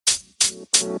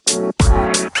Hello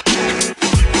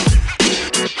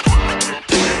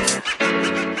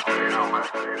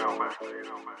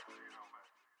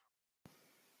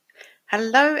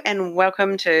and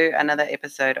welcome to another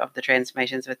episode of the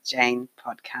Transformations with Jane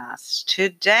podcast.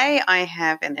 Today I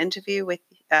have an interview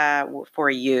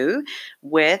for you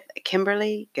with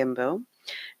Kimberly Gimble.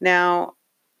 Now,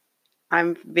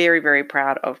 I'm very, very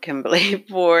proud of Kimberly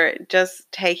for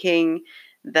just taking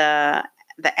the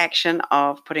action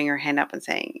of putting her hand up and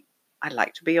saying, "I'd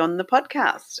like to be on the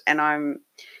podcast," and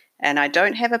I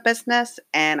don't have a business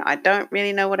and I don't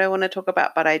really know what I want to talk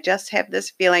about, but I just have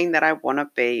this feeling that I want to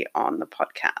be on the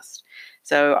podcast.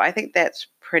 So I think that's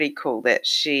pretty cool that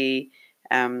she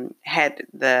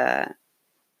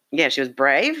she was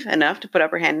brave enough to put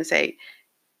up her hand and say,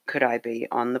 could I be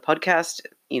on the podcast,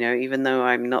 even though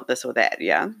I'm not this or that,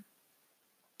 yeah?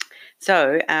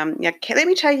 So, let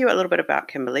me tell you a little bit about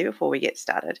Kimberly before we get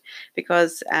started,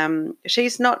 because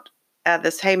she's not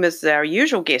the same as our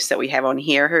usual guests that we have on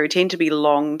here, who tend to be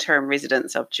long-term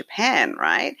residents of Japan,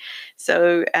 right?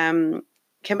 So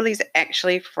Kimberly's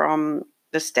actually from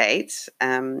the States,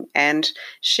 and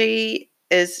she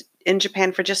is in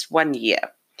Japan for just 1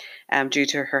 year. Due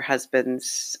to her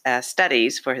husband's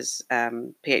studies for his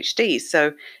PhD.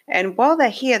 So, and while they're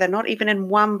here, they're not even in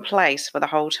one place for the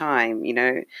whole time.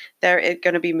 They're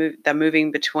going to be they're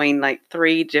moving between like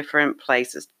three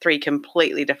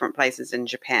completely different places in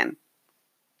Japan.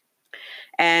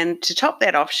 And to top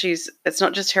that off, it's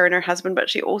not just her and her husband, but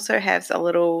she also has a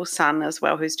little son as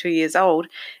well who's 2 years old,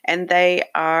 and they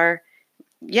are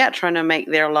trying to make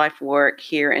their life work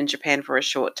here in Japan for a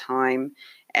short time.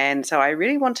 And so I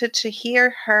really wanted to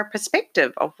hear her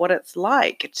perspective of what it's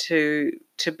like to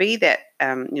be that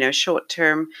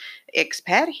short-term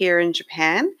expat here in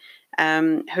Japan,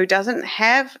 who doesn't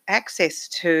have access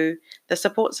to the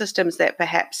support systems that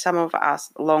perhaps some of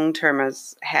us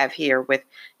long-termers have here with,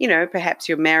 perhaps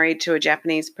you're married to a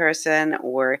Japanese person,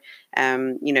 or,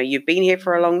 you've been here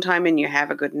for a long time and you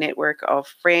have a good network of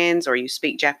friends, or you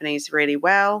speak Japanese really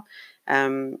well.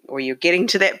 Or you're getting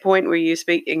to that point where you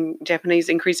speak in Japanese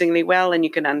increasingly well and you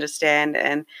can understand.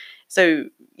 And so,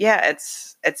 I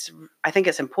think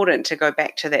it's important to go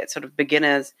back to that sort of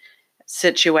beginner's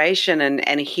situation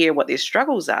and hear what their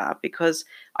struggles are, because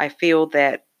I feel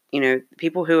that,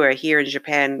 people who are here in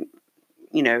Japan,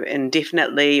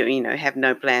 indefinitely, or, have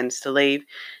no plans to leave,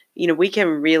 we can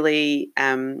really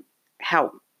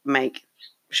help make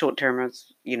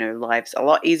short-termers, lives a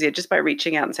lot easier just by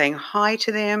reaching out and saying hi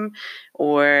to them,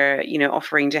 or,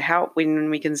 offering to help when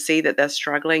we can see that they're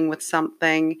struggling with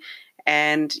something.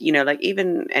 And,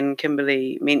 even, and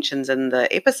Kimberly mentions in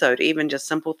the episode, even just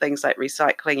simple things like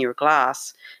recycling your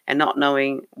glass and not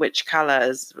knowing which color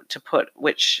is to put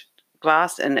which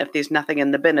glass in if there's nothing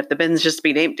in the bin. If the bin's just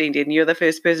been emptied and you're the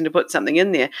first person to put something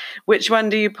in there, which one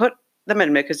do you put them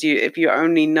in? Because if you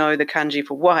only know the kanji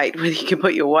for white, well, you can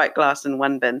put your white glass in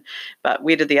one bin, but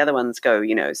where did the other ones go?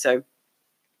 So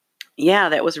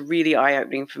that was really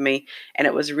eye-opening for me, and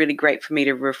it was really great for me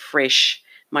to refresh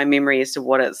my memory as to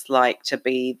what it's like to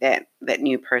be that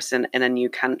new person in a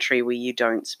new country where you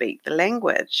don't speak the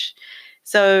language.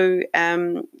 So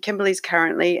Kimberly's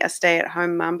currently a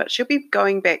stay-at-home mum, but she'll be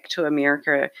going back to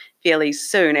America fairly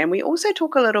soon. And we also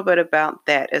talk a little bit about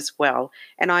that as well.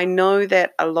 And I know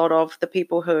that a lot of the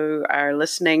people who are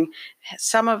listening,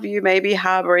 some of you may be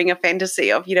harboring a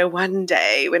fantasy of, one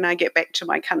day when I get back to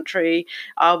my country,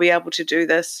 I'll be able to do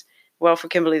this. Well, for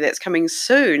Kimberly, that's coming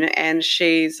soon, and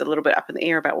she's a little bit up in the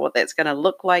air about what that's going to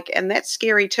look like. And that's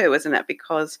scary too, isn't it?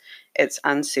 Because it's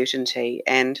uncertainty,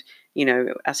 and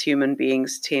us human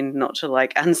beings tend not to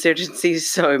like uncertainty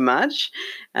so much.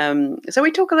 So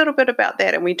we talk a little bit about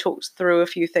that, and we talked through a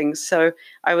few things. So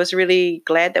I was really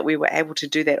glad that we were able to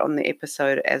do that on the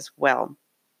episode as well.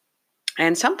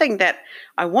 And something that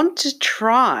I want to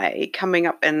try coming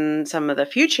up in some of the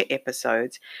future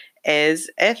episodes is,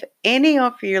 if any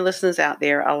of your listeners out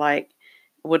there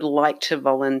would like to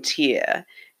volunteer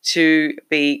to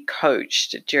be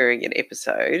coached during an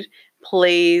episode,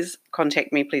 please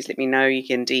contact me. Please let me know. You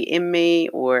can DM me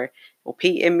or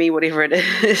PM me, whatever it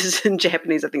is. In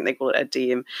Japanese, I think they call it a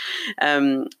DM.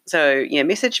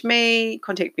 Message me,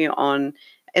 contact me on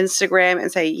Instagram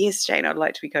and say, yes, Jane, I'd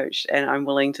like to be coached, and I'm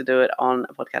willing to do it on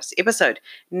a podcast episode.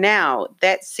 Now,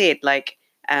 that said,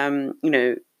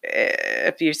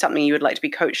 if you're something you would like to be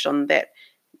coached on that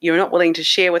you're not willing to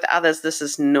share with others, this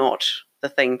is not the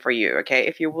thing for you, okay?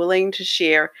 If you're willing to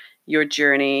share your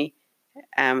journey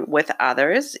with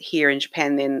others here in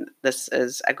Japan, then this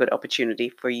is a good opportunity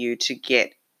for you to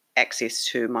get access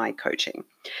to my coaching.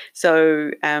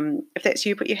 So if that's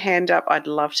you, put your hand up. I'd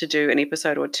love to do an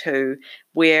episode or two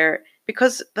where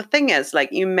because the thing is,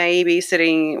 like, you may be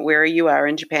sitting where you are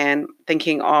in Japan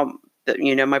thinking, oh, that,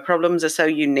 my problems are so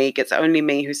unique. It's only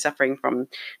me who's suffering from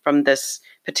this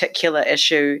particular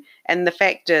issue. And the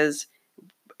fact is,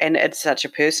 and it's such a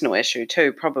personal issue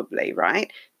too, probably,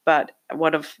 right? But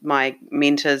one of my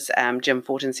mentors, Jim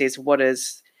Fortin, says, what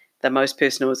is the most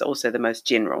personal is also the most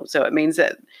general. So it means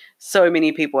that so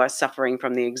many people are suffering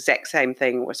from the exact same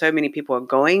thing, or so many people are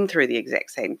going through the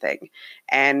exact same thing.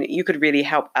 And you could really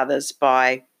help others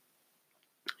by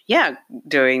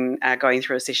going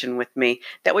through a session with me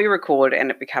that we record,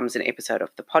 and it becomes an episode of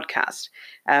the podcast.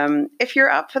 If you're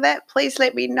up for that, please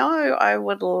let me know. I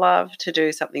would love to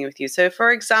do something with you. So,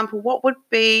 for example, what would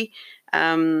be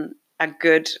a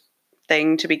good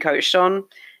thing to be coached on?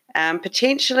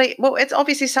 Potentially, well, it's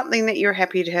obviously something that you're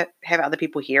happy to have other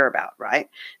people hear about, right?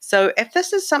 So if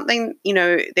this is something,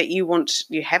 that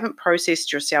you haven't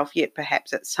processed yourself yet,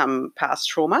 perhaps it's some past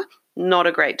trauma, not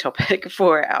a great topic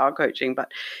for our coaching.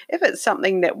 But if it's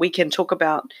something that we can talk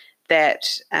about that,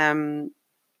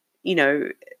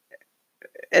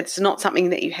 it's not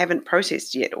something that you haven't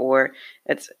processed yet, or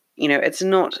it's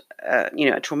not,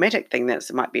 a traumatic thing,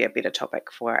 that might be a better topic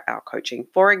for our coaching.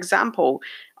 For example,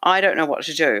 I don't know what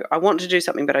to do. I want to do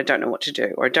something, but I don't know what to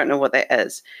do, or I don't know what that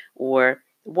is, or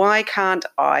why can't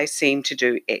I seem to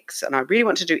do X? And I really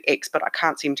want to do X, but I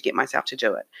can't seem to get myself to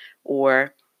do it.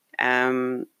 Or,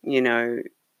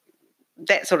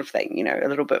 that sort of thing, a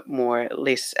little bit more,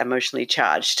 less emotionally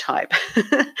charged type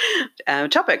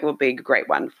topic would be a great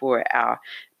one for our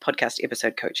podcast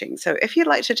episode coaching. So if you'd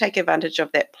like to take advantage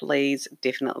of that, please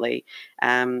definitely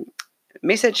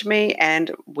message me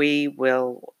and we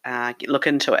will look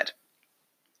into it.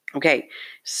 Okay,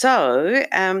 so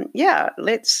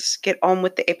let's get on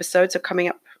with the episode. So coming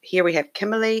up here we have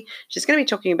Kimberly. She's going to be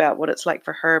talking about what it's like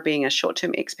for her being a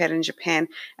short-term expat in Japan,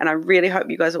 and I really hope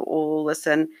you guys will all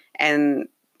listen, and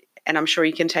I'm sure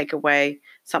you can take away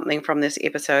something from this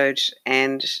episode,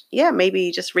 and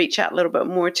maybe just reach out a little bit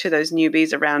more to those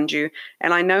newbies around you.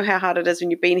 And I know how hard it is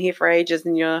when you've been here for ages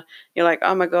and you're like,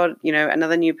 oh my God,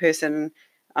 another new person.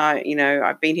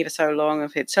 I've been here for so long.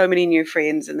 I've had so many new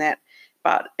friends and that.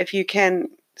 But if you can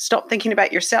stop thinking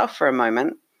about yourself for a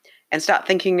moment and start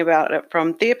thinking about it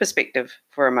from their perspective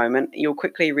for a moment, you'll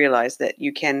quickly realize that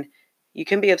you can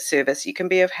be of service, you can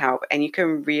be of help, and you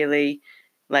can really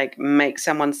make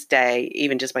someone's day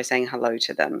even just by saying hello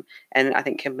to them. And I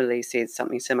think Kimberly said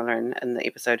something similar in the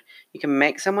episode. You can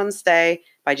make someone's day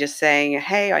by just saying,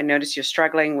 hey, I noticed you're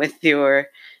struggling with your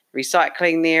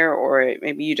recycling there, or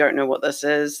maybe you don't know what this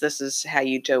is. This is how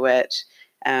you do it.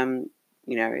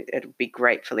 It'll be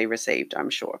gratefully received, I'm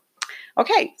sure.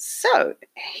 Okay, so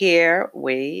here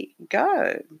we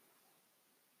go.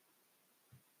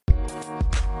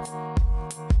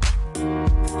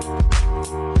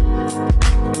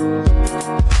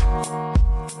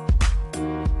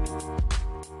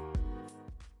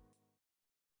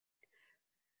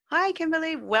 Hi,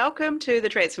 Kimberly. Welcome to the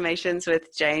Transformations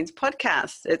with Janes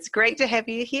podcast. It's great to have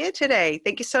you here today.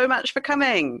 Thank you so much for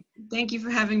coming. Thank you for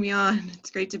having me on.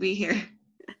 It's great to be here.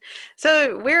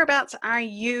 So, whereabouts are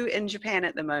you in Japan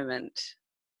at the moment?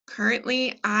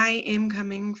 Currently, I am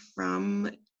coming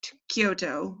from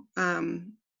Kyoto.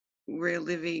 We're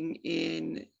living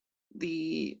in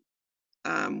the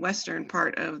western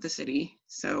part of the city.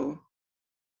 So,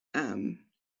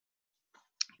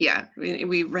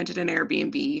 we rented an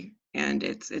Airbnb, and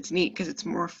it's neat because it's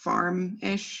more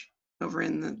farm-ish over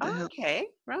in the hills. Okay,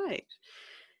 right.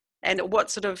 And what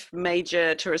sort of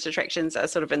major tourist attractions are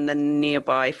sort of in the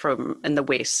nearby in the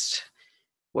west?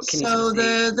 What can you sort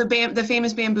of see? The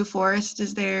famous bamboo forest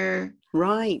is there.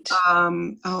 Right.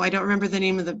 I don't remember the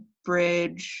name of the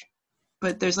bridge,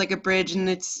 but there's like a bridge, and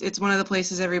it's one of the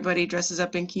places everybody dresses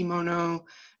up in kimono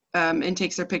and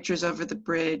takes their pictures over the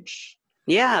bridge.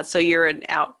 Yeah, so you're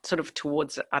out sort of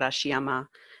towards Arashiyama.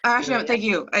 Arashiyama, thank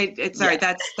you. Sorry,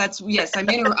 that's yes.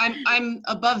 I'm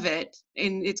above it,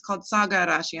 and it's called Saga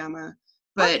Arashiyama.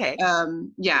 But okay.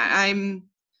 I'm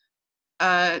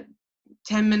 10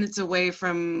 minutes away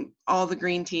from all the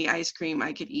green tea ice cream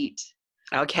I could eat.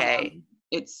 Okay.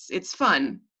 It's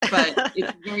fun, but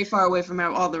it's very far away from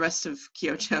all the rest of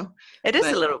Kyoto. It is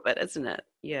a little bit, isn't it?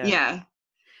 Yeah. Yeah.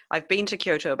 I've been to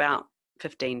Kyoto about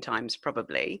 15 times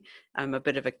probably. I'm a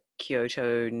bit of a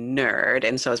Kyoto nerd,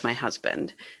 and so is my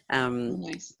husband.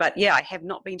 Nice. But yeah, I have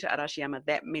not been to Arashiyama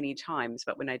that many times,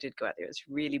 but when I did go out there, it's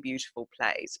a really beautiful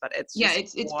place. But it's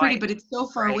pretty, but it's so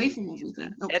far away from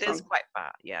everything. It is quite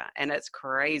far, yeah. And it's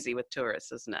crazy with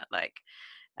tourists, isn't it?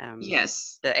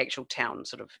 Yes. The actual town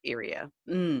sort of area.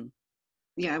 Mm.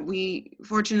 Yeah, we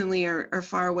fortunately are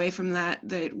far away from that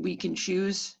we can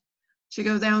choose to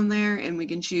go down there, and we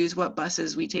can choose what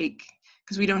buses we take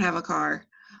because we don't have a car.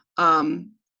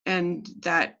 And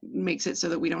that makes it so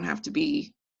that we don't have to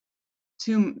be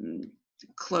too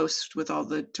close with all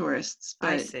the tourists.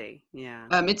 I But see. Yeah.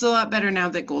 it's a lot better now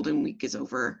that Golden Week is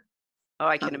over. Oh,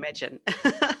 I can imagine.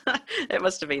 It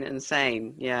must have been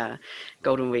insane. Yeah.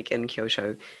 Golden Week in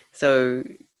Kyoto. So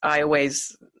I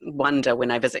always wonder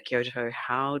when I visit Kyoto,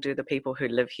 how do the people who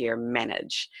live here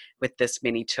manage with this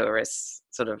many tourists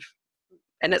sort of,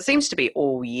 and it seems to be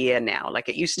all year now. Like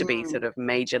it used to be Mm. sort of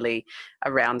majorly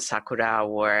around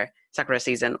sakura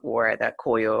season or the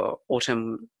koyo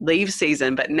autumn leaf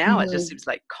season, but now it just Mhm. seems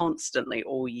like constantly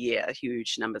all year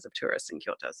huge numbers of tourists in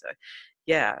Kyoto. So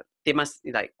yeah, there must,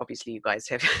 like, obviously you guys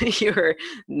have your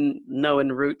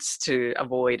known routes to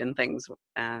avoid and things,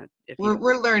 if you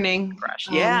We're learning. crash.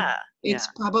 Yeah, yeah. It's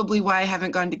probably why I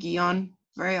haven't gone to Gion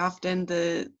very often,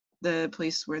 the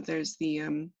place where there's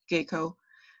the Geiko.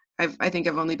 I think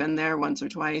I've only been there once or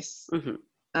twice. Hmm.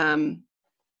 Um,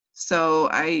 so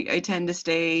I tend to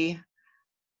stay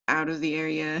out of the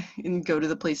area and go to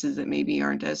the places that maybe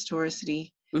aren't as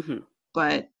touristy. Hmm.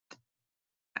 But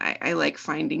I like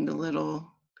finding the little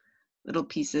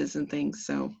pieces and things.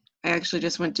 So I actually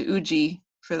just went to Uji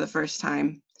for the first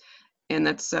time, and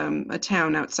that's a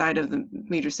town outside of the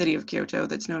major city of Kyoto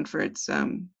that's known for its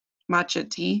matcha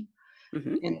tea,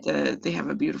 Hmm. and they have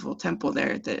a beautiful temple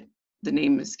there that the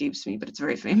name escapes me, but it's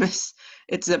very famous.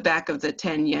 It's the back of the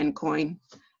 10 yen coin,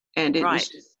 and Right.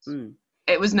 Mm.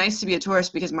 it was nice to be a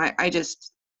tourist because my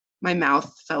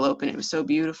mouth fell open. It was so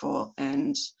beautiful,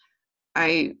 and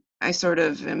I sort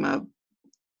of am a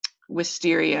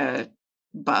wisteria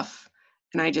buff,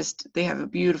 and they have a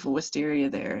beautiful wisteria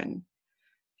there,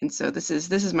 and so this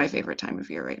is my favorite time of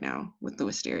year right now with the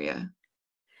wisteria.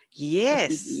 The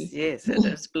Yes, Fuji. yes, it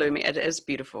is blooming. It is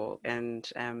beautiful, and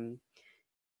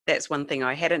that's one thing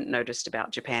I hadn't noticed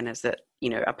about Japan is that,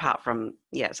 apart from,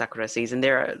 yeah, sakura season,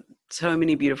 there are so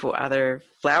many beautiful other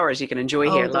flowers you can enjoy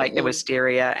here, Oh, there like the is.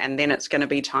 wisteria, and then it's going to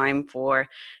be time for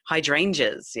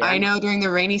hydrangeas. Yeah, I know during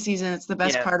the rainy season, it's the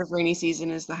best yeah. part of rainy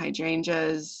season is the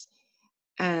hydrangeas.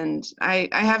 And I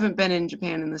haven't been in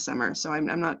Japan in the summer, so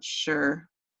I'm not sure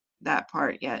that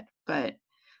part yet, but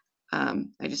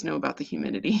I just know about the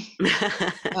humidity.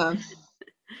 um,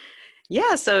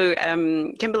 Yeah, so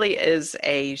Kimberly is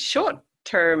a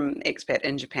short-term expat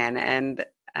in Japan,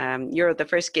 and you're the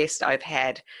first guest I've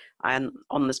had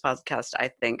on this podcast, I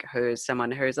think, who's someone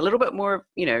who's a little bit more,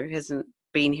 hasn't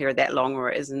been here that long or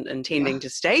isn't yeah. intending to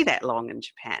stay that long in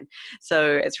Japan.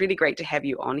 So it's really great to have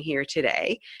you on here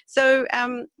today. So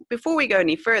before we go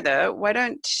any further, why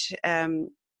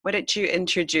don't you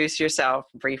introduce yourself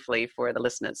briefly for the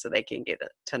listeners so they can get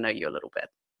to know you a little bit?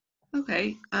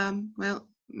 Okay. Well,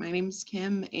 my name's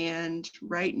Kim, and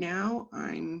right now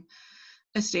I'm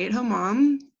a stay-at-home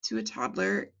mom to a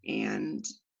toddler, and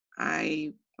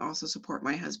I also support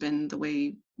my husband the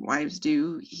way wives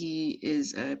do. He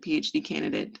is a PhD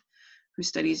candidate who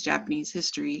studies Japanese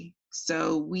history.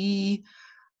 So we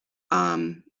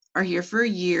are here for a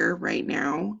year right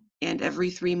now, and every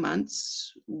 3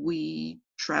 months we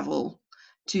travel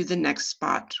to the next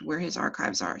spot where his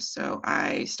archives are. So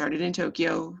I started in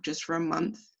Tokyo just for a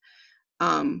month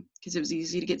because it was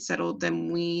easy to get settled.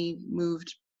 Then we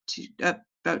moved to up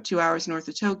about 2 hours north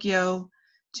of Tokyo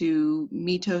to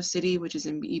Mito City, which is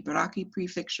in Ibaraki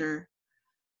Prefecture.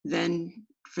 Then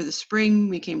for the spring,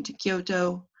 we came to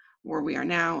Kyoto, where we are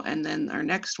now, and then our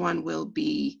next one will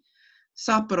be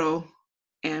Sapporo,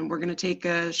 and we're going to take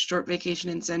a short vacation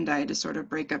in Sendai to sort of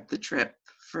break up the trip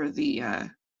for the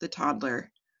toddler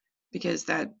because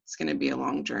that's going to be a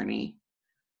long journey.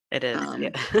 It is, Um,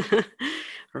 yeah.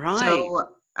 Right. so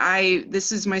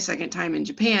this is my second time in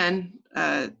Japan.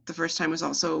 The first time was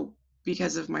also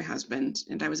because of my husband,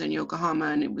 and I was in Yokohama,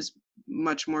 and it was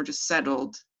much more just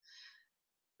settled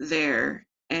there.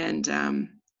 And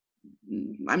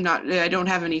I don't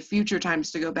have any future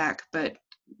times to go back, but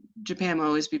Japan will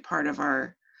always be part of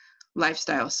our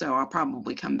lifestyle, so I'll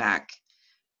probably come back.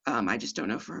 I just don't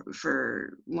know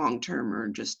for long term or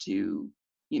just to,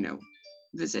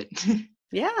 visit.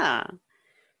 Yeah.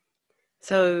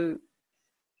 So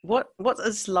what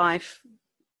is life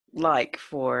like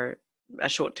for a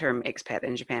short-term expat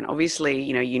in Japan? Obviously,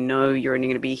 you're only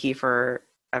going to be here for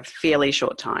a fairly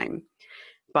short time,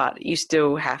 but you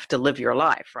still have to live your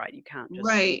life, right? You can't just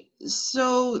Right.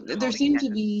 So there holding seem to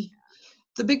cabin. be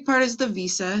the big part is the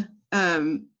visa.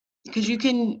 Because you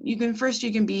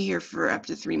can be here for up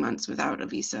to 3 months without a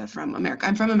visa from America.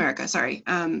 I'm from America, sorry.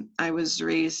 I was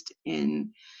raised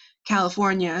in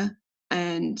California,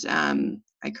 and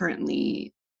I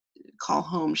currently call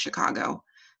home Chicago.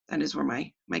 That is where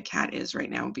my cat is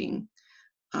right now, being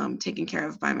taken care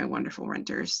of by my wonderful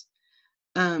renters.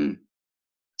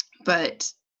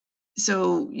 But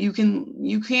so you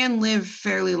can live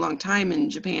fairly long time in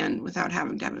Japan without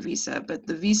having to have a visa, but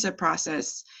the visa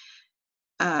process,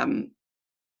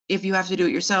 if you have to do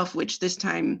it yourself, which this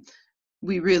time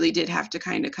we really did have to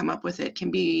kind of come up with it, can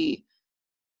be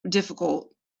difficult.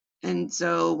 And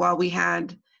so while we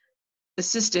had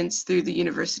assistance through the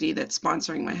university that's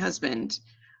sponsoring my husband,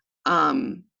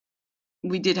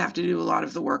 we did have to do a lot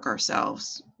of the work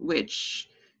ourselves, which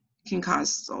can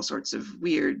cause all sorts of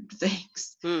weird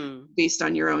things based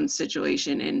on your own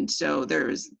situation. And so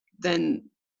then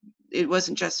it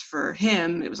wasn't just for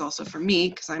him, it was also for me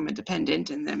because I'm a dependent,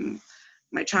 and then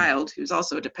my child who's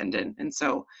also a dependent. And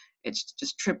so it's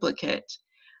just triplicate,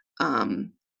 and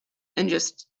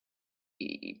just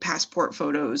passport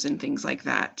photos and things like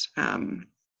that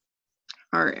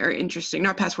are interesting.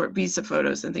 Not passport, visa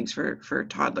photos and things for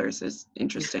toddlers is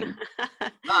interesting.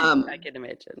 I can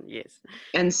imagine, yes.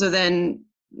 And so then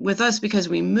with us, because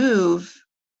we move,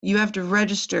 you have to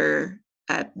register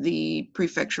at the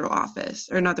prefectural office,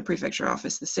 or not the prefectural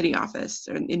office, the city office,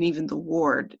 and even the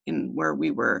ward in where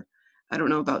we were. I don't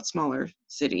know about smaller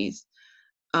cities.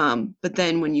 But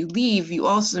then when you leave, you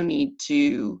also need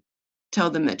to tell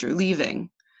them that you're leaving,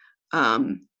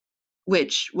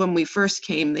 which when we first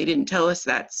came, they didn't tell us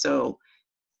that. So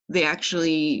they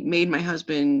actually made my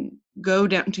husband go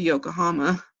down to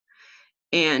Yokohama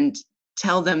and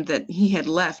tell them that he had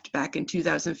left back in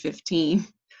 2015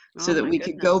 so that we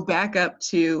could go back up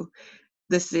to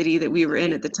the city that we were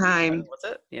in at the time. Was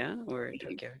it? Yeah, or in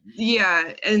Tokyo?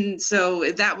 Yeah, and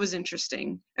so that was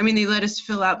interesting. I mean, they let us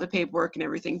fill out the paperwork and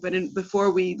everything, but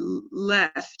before we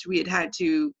left, we had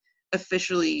to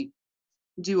officially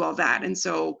do all that. And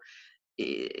so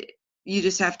you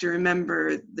just have to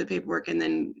remember the paperwork. And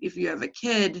then if you have a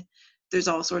kid, there's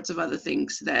all sorts of other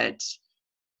things that,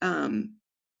 and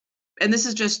this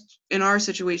is just in our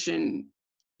situation,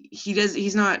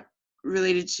 he's not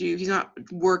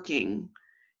working.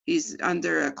 He's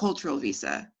under a cultural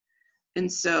visa.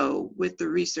 And so with the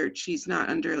research, he's not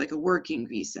under like a working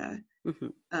visa. Mm-hmm.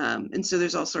 And so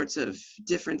there's all sorts of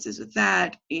differences with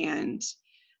that, and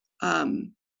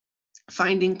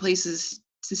finding places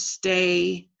to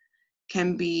stay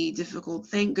can be difficult.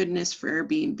 Thank goodness for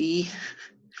Airbnb.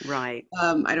 Right.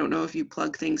 I don't know if you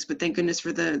plug things, but thank goodness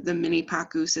for the mini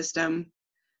Paku system,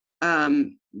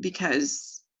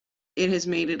 because it has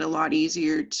made it a lot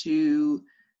easier to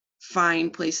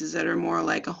find places that are more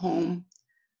like a home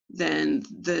than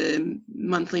the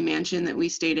monthly mansion that we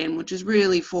stayed in, which is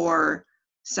really for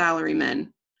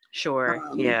salarymen. Sure.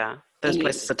 Yeah. Those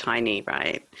places are tiny,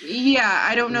 right? Yeah,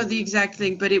 I don't know the exact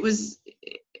thing, but it was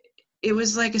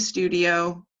like a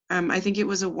studio. I think it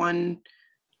was a 1K.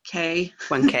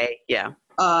 1K, yeah.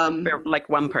 For like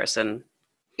one person.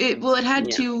 It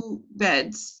had 2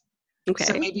 beds. Okay.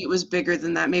 So maybe it was bigger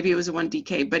than that. Maybe it was a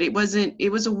 1DK, but it wasn't.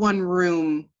 It was a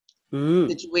 1-room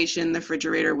situation. The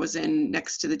refrigerator was in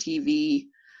next to the TV.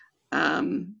 I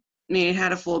mean, it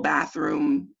had a full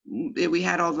bathroom. We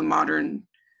had all the modern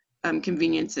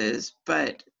conveniences,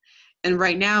 and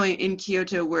right now in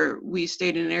Kyoto, where we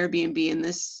stayed in an Airbnb, and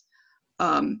this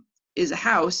is a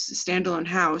standalone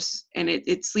house, and it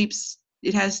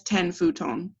has 10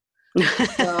 futon.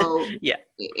 So yeah,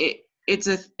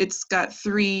 it's got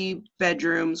 3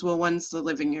 bedrooms. Well, one's the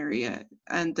living area,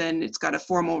 and then it's got a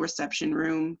formal reception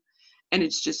room, and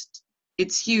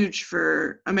it's huge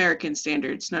for American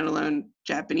standards, not alone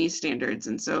Japanese standards.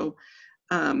 And so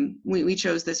we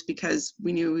chose this because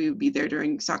we knew we would be there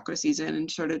during sakura season,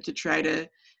 and sort of to try to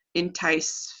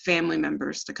entice family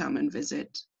members to come and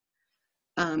visit,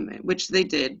 which they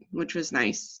did, which was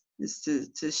nice, is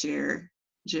to share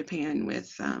Japan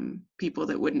with people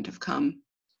that wouldn't have come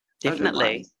definitely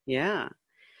otherwise. Yeah.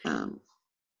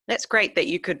 That's great that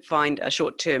you could find a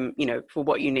short term, for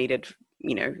what you needed,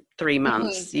 3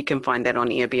 months. Mm-hmm. You can find that on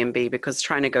Airbnb, because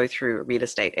trying to go through a real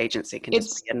estate agency can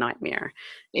just be a nightmare.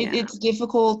 It's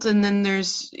difficult. And then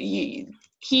there's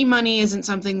key money isn't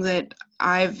something that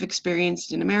I've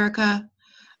experienced in America.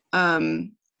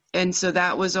 And so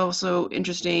that was also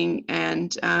interesting.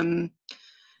 And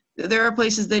there are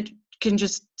places that can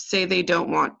just say they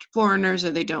don't want foreigners,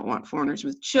 or they don't want foreigners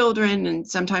with children. And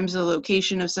sometimes the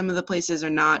location of some of the places are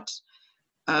not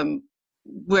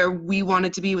where we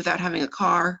wanted to be without having a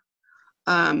car.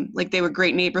 Like they were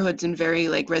great neighborhoods and very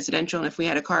like residential. And if we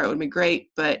had a car, it would be great.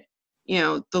 But,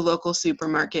 the local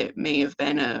supermarket may have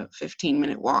been a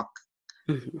 15-minute walk,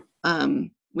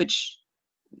 which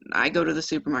I go to the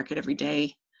supermarket every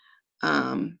day.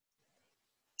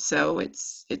 So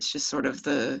it's just sort of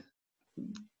the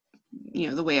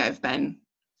way I've been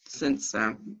since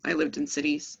I lived in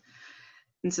cities.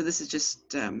 And so this is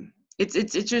just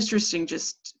it's interesting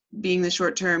just being the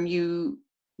short term.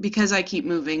 Because I keep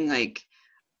moving, like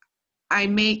I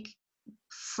make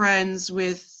friends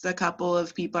with a couple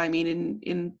of people I meet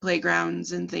in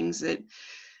playgrounds and things that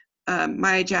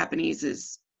my Japanese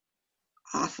is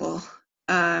awful.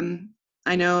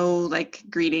 I know like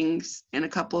greetings and a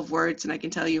couple of words, and I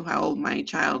can tell you how old my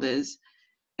child is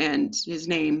and his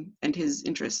name and his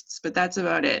interests, but that's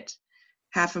about it.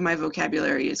 Half of my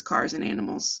vocabulary is cars and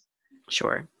animals.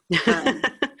 Sure. Um,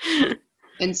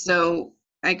 and so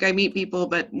I meet people,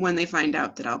 but when they find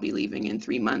out that I'll be leaving in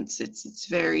 3 months, it's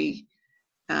very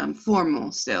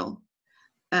formal still.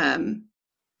 And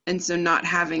so not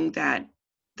having that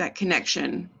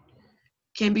connection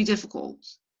can be difficult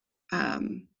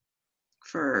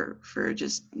for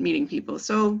just meeting people.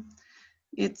 So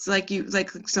it's like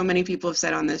so many people have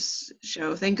said on this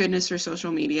show, thank goodness for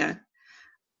social media,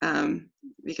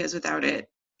 because without it,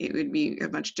 it would be a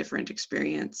much different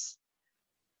experience.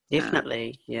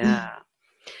 Definitely, yeah.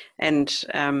 And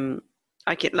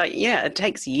I get like, yeah, it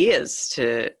takes years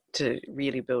to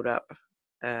really build up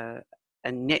a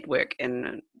network,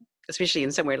 and especially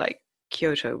in somewhere like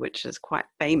Kyoto, which is quite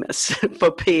famous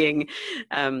for being,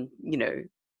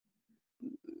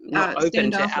 not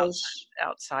open to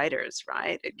outsiders,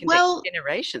 right? It can take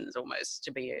generations almost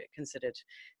to be considered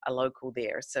a local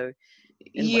there. So,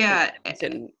 yeah,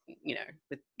 and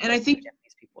I think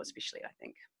Japanese people, especially, I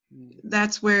think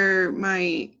that's where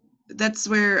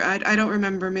I don't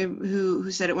remember maybe who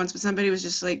said it once, but somebody was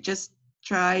just like, just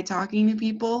try talking to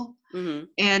people. Mm-hmm.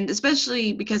 And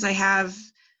especially because I have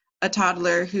a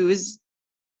toddler who is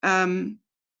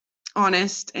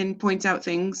honest and points out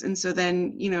things, and so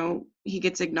then he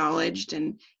gets acknowledged,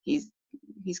 and he's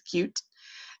cute,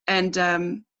 and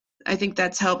I think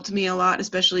that's helped me a lot,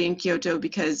 especially in Kyoto,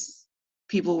 because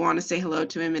people want to say hello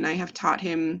to him, and I've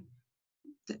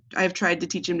tried to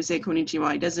teach him to say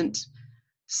konnichiwa. He doesn't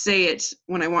say it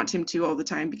when I want him to all the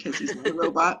time because he's not a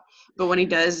robot, but when he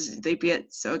does, they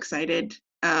get so excited.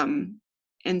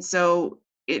 And so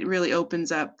it really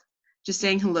opens up just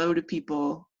saying hello to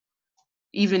people,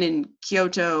 even in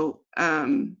Kyoto,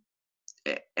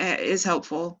 is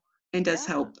helpful and does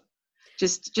help.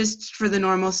 Just for the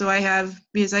normal. So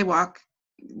because I walk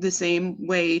the same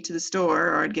way to the store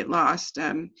or I'd get lost,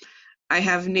 I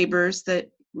have neighbors that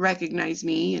recognize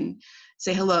me and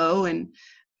say hello, and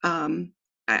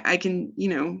I can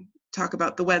talk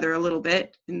about the weather a little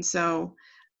bit, and so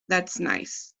that's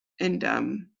nice. And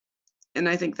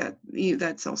I think that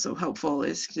that's also helpful,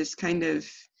 is just kind of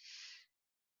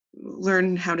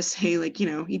learn how to say, like,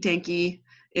 itanki,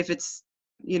 if it's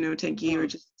tanki, or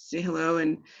just say hello,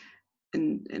 and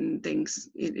things.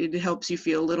 It helps you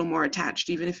feel a little more attached,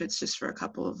 even if it's just for a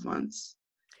couple of months.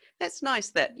 That's nice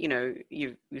that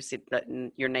you said that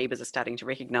your neighbors are starting to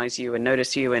recognize you and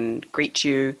notice you and greet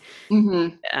you,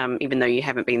 even though you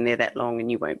haven't been there that long and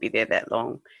you won't be there that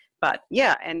long. But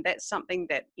yeah, and that's something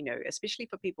that especially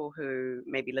for people who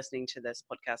may be listening to this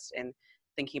podcast and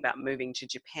thinking about moving to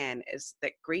Japan, is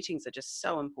that greetings are just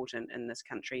so important in this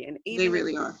country. And even they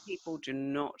really are. People do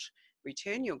not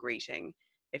return your greeting,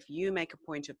 if you make a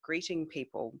point of greeting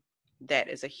people, that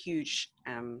is a huge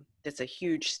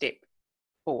step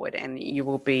forward, and you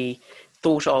will be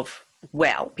thought of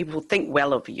well. People will think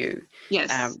well of you.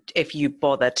 Yes. If you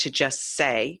bother to just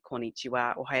say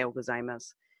konnichiwa, ohayou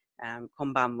gozaimasu,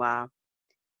 konbanwa,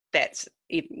 that's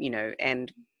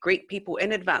and greet people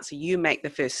in advance, so you make the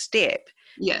first step.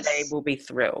 Yes, they will be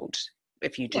thrilled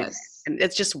if you do. Yes. That. And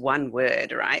it's just one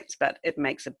word, right? But it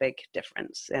makes a big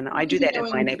difference, and I do that in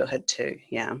my neighborhood too.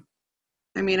 Yeah,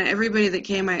 I mean, everybody that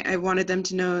came, I wanted them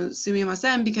to know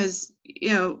sumimasen, because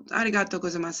arigato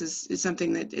gozaimasu is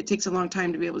something that it takes a long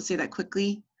time to be able to say that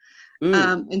quickly.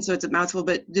 And so it's a mouthful,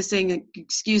 but just saying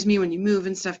excuse me when you move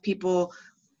and stuff, people,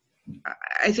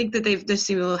 I think that they just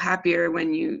seem a little happier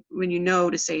when you know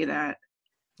to say that.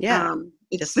 Yeah,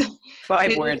 it's just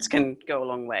 5 words can go a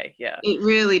long way. Yeah, it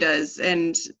really does.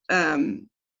 And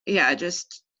yeah,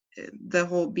 just the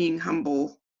whole being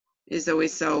humble is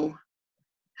always so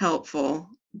helpful.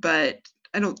 But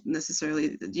I don't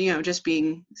necessarily, just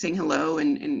saying hello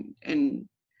and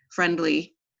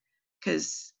friendly,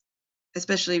 because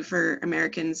especially for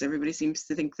Americans, everybody seems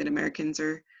to think that Americans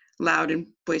are loud and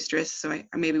boisterous. So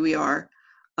maybe we are.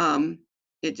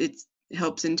 It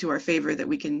helps into our favor that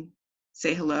we can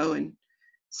say hello and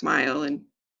smile, and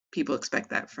people expect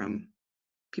that from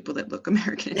people that look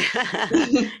American.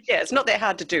 Yeah, it's not that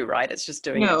hard to do, right? It's just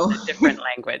doing it in a different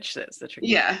language. That's the tricky.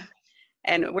 Yeah.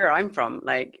 And where I'm from,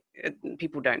 like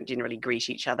people don't generally greet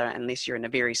each other unless you're in a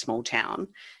very small town.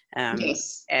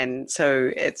 Yes. And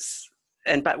so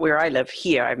but where I live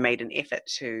here, I've made an effort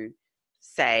to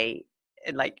say,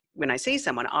 like when I see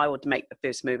someone, I would make the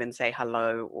first move and say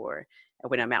hello, or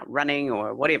when I'm out running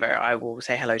or whatever, I will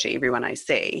say hello to everyone I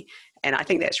see. And I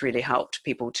think that's really helped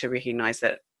people to recognize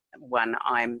that, one,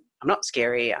 I'm not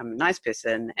scary, I'm a nice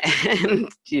person,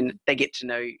 and they get to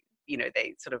know,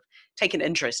 they sort of take an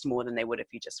interest more than they would if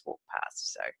you just walk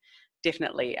past. So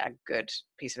definitely a good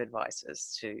piece of advice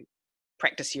is to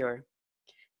practice your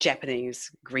Japanese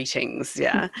greetings.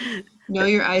 Yeah. Know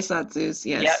your aisatsus,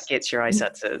 Yeah, yes. gets your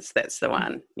aisatsus. That's the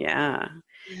one. Yeah.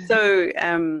 So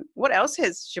what else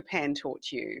has Japan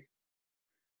taught you?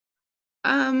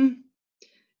 Um,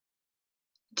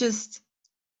 just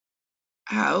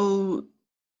how,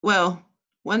 well,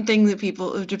 one thing that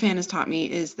people of Japan has taught me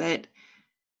is that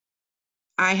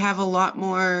I have a lot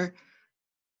more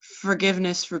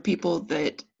forgiveness for people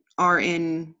that are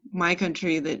in my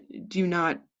country that do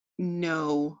not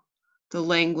know the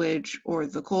language or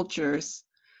the cultures,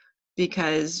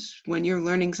 because when you're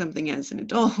learning something as an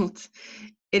adult,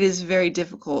 it is very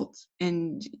difficult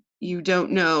and you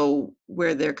don't know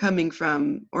where they're coming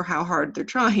from or how hard they're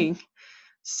trying.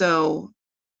 So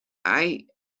I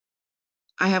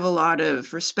I have a lot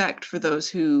of respect for those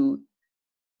who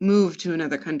move to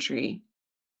another country,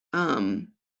 um,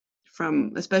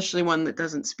 from especially one that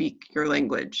doesn't speak your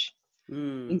language.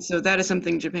 And Mm. so that is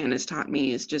something Japan has taught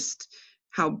me, is just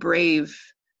how brave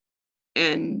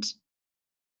and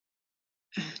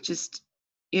just,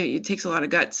 it takes a lot of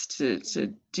guts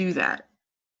to do that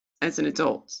as an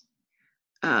adult,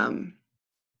 um,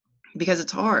 because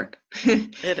it's hard.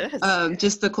 It is.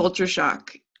 Just the culture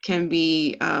shock can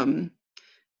be,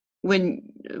 when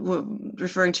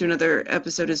referring to another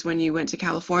episode, is when you went to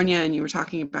California and you were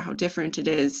talking about how different it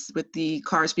is with the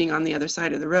cars being on the other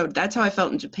side of the road. That's how I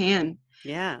felt in Japan.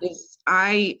 Yeah. Is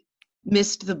I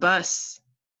missed the bus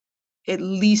at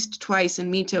least twice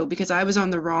in Mito because I was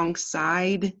on the wrong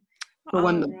side for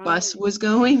when Oh, the right. bus was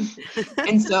going.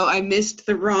 And so I missed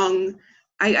the wrong,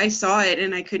 I saw it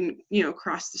and I couldn't,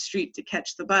 cross the street to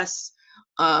catch the bus,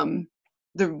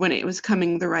 when it was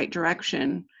coming the right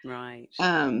direction. Right.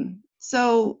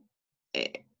 So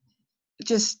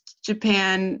just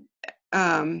Japan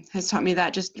has taught me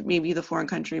that, just maybe the foreign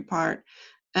country part.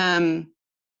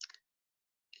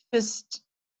 Just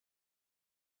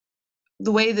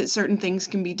the way that certain things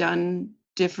can be done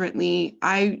differently.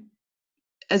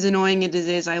 As annoying as it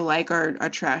is, I like our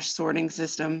trash sorting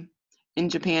system in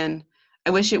Japan. I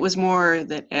wish it was more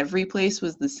that every place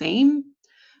was the same,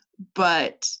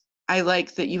 but I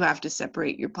like that you have to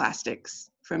separate your plastics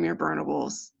from your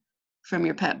burnables, from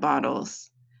your PET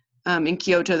bottles. In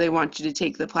Kyoto, they want you to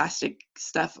take the plastic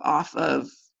stuff off of,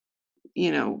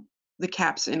 the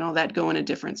caps and all that, go in a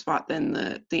different spot than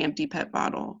the empty PET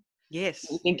bottle. I Yes.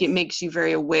 think it makes you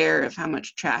very aware of how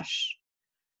much trash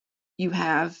you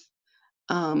have.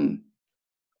 Um,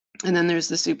 and then there's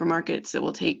the supermarkets that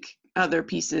will take other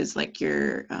pieces like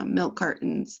your milk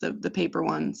cartons, the paper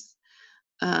ones.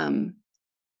 And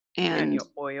And your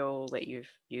oil that you've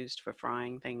used for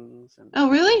frying things. And oh,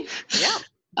 really? yeah.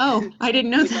 Oh, I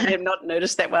didn't know You might that. have not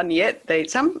noticed that one yet.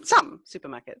 Some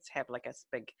supermarkets have like a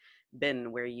big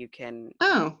bin where you can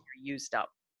Oh, used up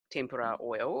tempura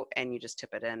oil and you just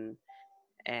tip it in.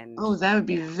 And oh, that would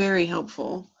be very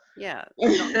helpful. yeah,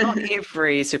 not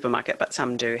every supermarket, but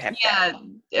some do have that.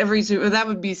 Yeah, that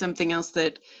would be something else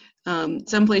that,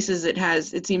 some places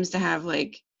it seems to have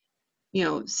like,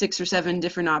 6 or 7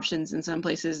 different options. In some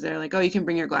places they're like, oh, you can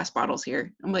bring your glass bottles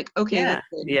here. I'm like, okay, Yeah, that's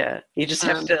good. yeah. You just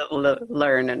have Um, to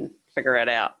learn and figure it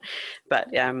out. But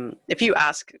if you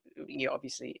ask, you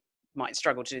obviously might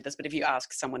struggle to do this, but if you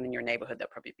ask someone in your neighborhood, they'll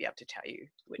probably be able to tell you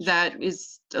which. that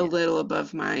is a little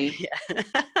above my, Yeah.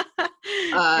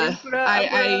 I Tempura I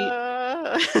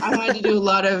I had to do a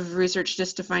lot of research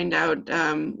just to find out,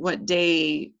 what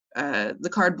day the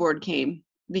cardboard came,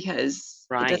 because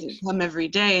it Right. doesn't come every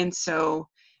day. And so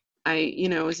I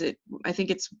think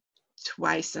it's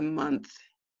twice a month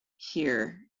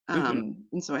here. Mm-hmm.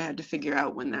 And so I had to figure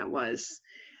out when that was,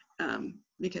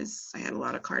 because I had a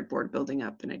lot of cardboard building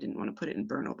up and I didn't want to put it in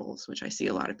burnables, which I see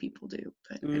a lot of people do,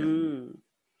 but I don't. Mm.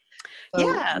 So,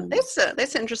 Yeah,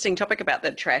 that's an interesting topic about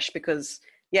the trash because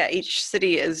yeah, each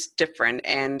city is different,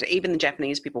 and even the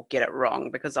Japanese people get it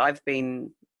wrong because I've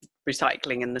been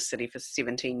recycling in the city for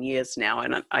 17 years now,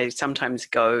 and I sometimes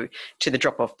go to the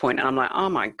drop-off point and I'm like, oh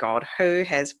my God, who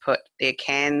has put their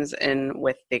cans in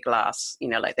with their glass?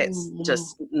 Like that's mm,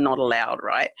 just not allowed,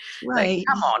 right? Like, right.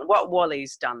 come on, what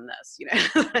Wally's done this,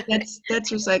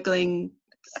 That's recycling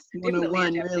Definitely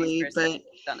a 101 Japanese really, person but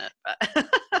who's done it,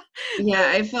 but yeah,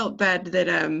 I felt bad that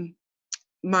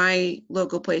my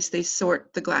local place, they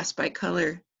sort the glass by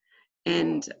color,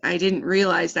 and I didn't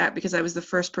realize that because I was the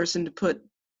first person to put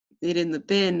it in the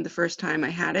bin the first time I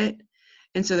had it,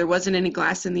 and so there wasn't any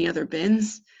glass in the other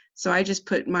bins, so I just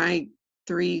put my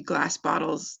 3 glass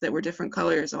bottles that were different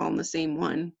colors all in the same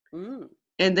one. mm,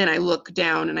 And then I look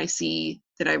down and I see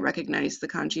that I recognize the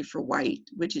kanji for white,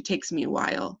 which it takes me a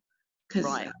while, because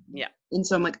right, yeah. and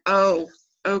so I'm like, oh,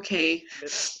 okay,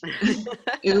 Oops.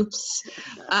 oops.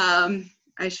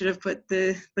 I should have put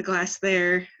the glass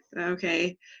there.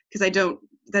 Okay, because I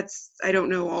don't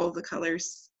know all the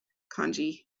colors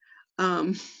kanji.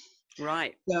 Um,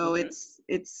 Right. so Mhm.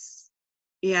 it's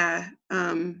yeah.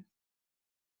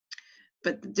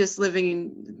 But just living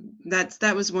in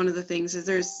that was one of the things is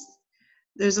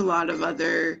there's a lot of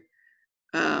other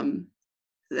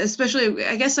especially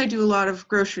I guess I do a lot of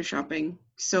grocery shopping.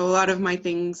 So a lot of my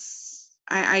things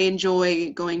I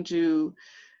enjoy going to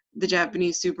the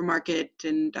Japanese supermarket,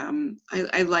 and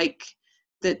I like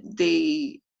that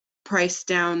they price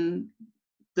down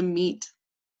the meat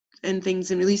and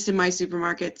things, and at least in my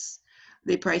supermarkets,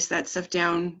 they price that stuff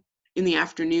down in the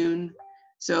afternoon,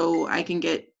 so I can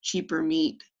get cheaper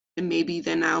meat, and maybe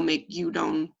then I'll make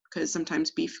gyudon because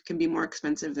sometimes beef can be more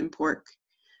expensive than pork.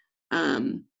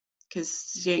 Because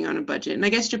staying on a budget, and I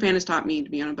guess Japan has taught me to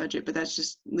be on a budget, but that's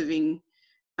just living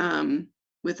um,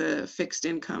 with a fixed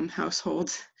income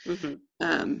household. Mhm.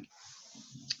 Um,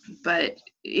 but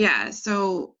yeah,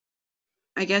 so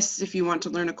I guess if you want to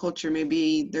learn a culture,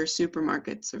 maybe their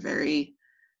supermarkets are very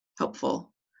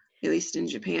helpful, at least in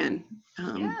Japan.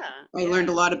 Yeah, I yeah. learned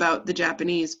a lot about the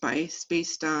Japanese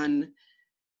based on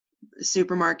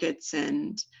supermarkets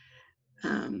and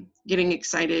getting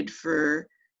excited for,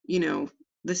 you know,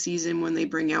 the season when they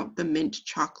bring out the mint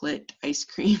chocolate ice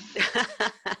cream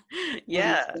and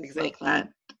Yeah, stuff like exactly. that.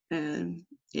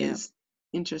 Yeah. Is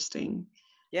interesting.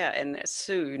 Yeah, and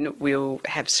soon we'll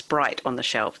have Sprite on the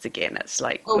shelves again. It's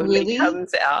like Oh, only really?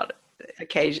 comes out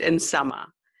occasion in summer.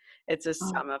 It's a Oh,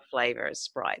 summer flavor,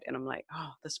 Sprite, and I'm like,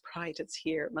 oh, the Sprite, it's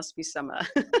here. It must be summer.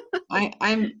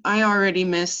 I already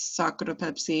miss Sakura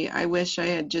Pepsi. I wish I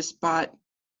had just bought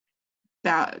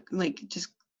that, like just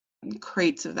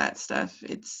crates of that stuff.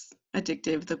 It's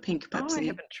addictive, the pink Oh, I Pepsi.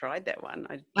 haven't tried that one.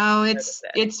 I Oh, noticed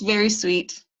that. it's very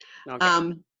sweet. Okay.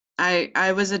 Um,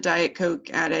 I was a Diet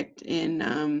Coke addict in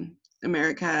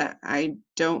America. I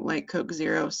don't like Coke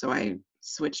Zero, so I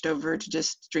switched over to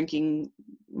just drinking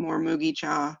more Mugi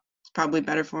Cha. It's probably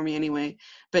better for me anyway.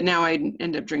 But now I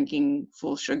end up drinking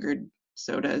full sugared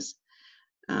sodas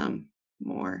um,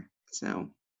 more. So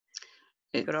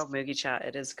Good it's old Mugi cha.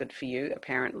 It is good for you,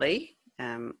 apparently.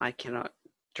 I cannot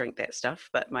drink that stuff,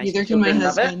 but my neither can my children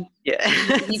love it. husband. Yeah.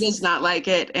 He does not like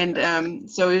it, and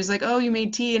so he was like, "Oh, you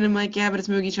made tea," and I'm like, "Yeah, but it's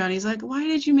Mugi Cha." And he's like, "Why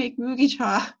did you make Mugi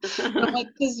Cha?" And I'm like,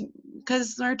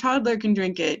 "Because our toddler can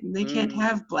drink it, and they can't Mm.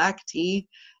 have black tea."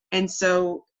 And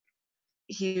so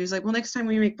he was like, "Well, next time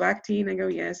we make black tea," and I go,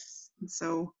 "Yes." And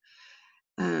so,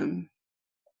 um,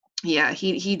 yeah,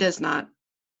 he does not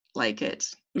like it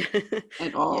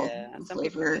at all. Yeah, The some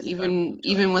people flavor, just don't enjoy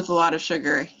even it. with a lot of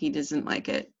sugar, he doesn't like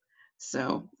it.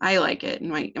 So I like it, and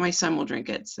my son will drink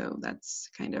it. So that's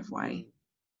kind of why Mm.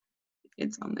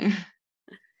 it's on there.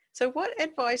 So, what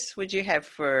advice would you have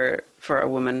for a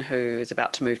woman who is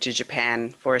about to move to Japan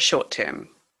for a short term?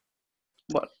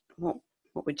 What what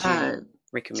what would you Uh,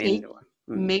 recommend? take Or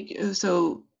mm. make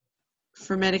so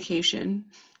for medication,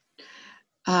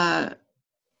 uh,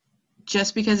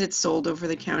 just because it's sold over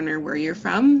the counter where you're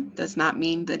from does not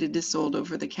mean that it is sold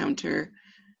over the counter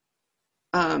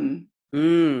um,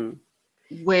 Mm.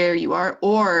 where you are,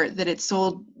 or that it's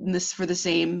sold this for the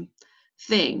same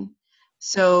thing.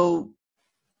 So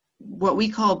what we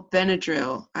call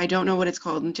Benadryl, I don't know what it's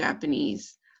called in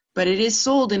Japanese, but it is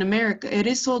sold in America. It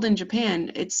is sold in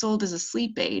Japan. It's sold as a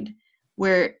sleep aid,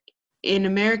 where in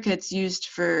America it's used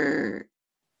for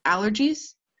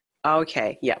allergies.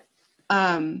 Okay, yeah.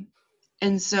 Um,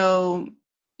 and so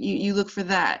you look for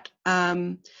that.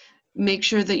 Make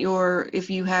sure that if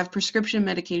you have prescription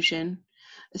medication,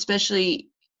 especially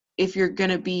if you're going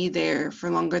to be there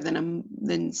for longer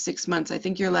than 6 months, I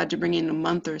think you're allowed to bring in a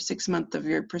month or 6 months of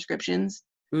your prescriptions,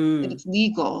 that Mm. it's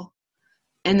legal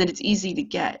and that it's easy to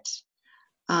get.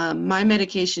 My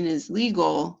medication is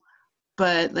legal,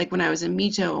 but like when I was in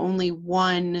Mito, only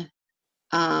one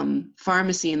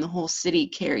pharmacy in the whole city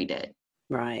carried it.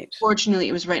 Right. Fortunately,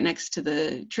 it was right next to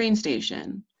the train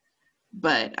station,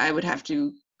 but I would have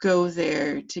to go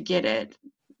there to get it,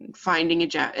 finding a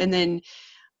job. And then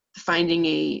finding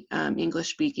a English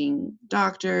speaking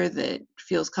doctor that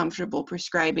feels comfortable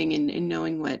prescribing and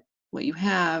knowing what you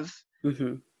have.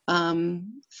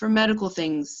 For medical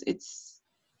things, it's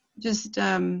just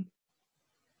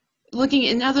looking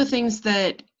at other things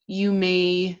that you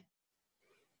may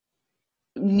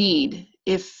need.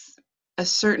 If a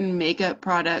certain makeup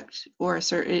product or a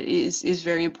certain is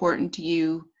very important to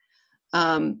you,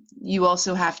 you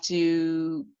also have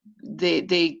to,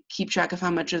 they keep track of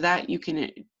how much of that you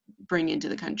can bring into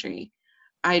the country.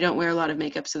 I don't wear a lot of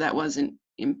makeup, so that wasn't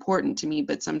important to me,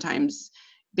 but sometimes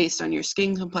based on your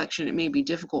skin complexion, it may be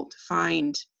difficult to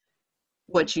find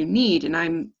what you need. And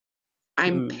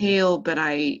I'm pale, but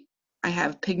I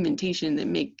have pigmentation that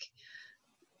make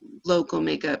local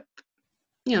makeup,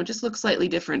 just look slightly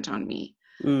different on me.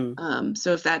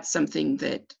 So if that's something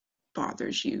that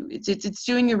bothers you, it's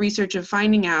doing your research of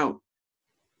finding out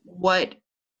what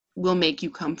will make you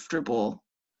comfortable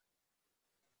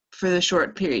for the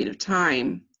short period of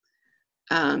time,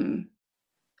 and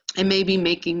maybe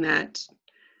making that,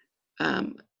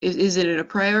 is it a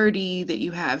priority that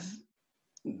you have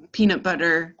peanut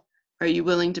butter? Are you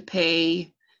willing to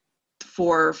pay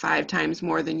 4 or 5 times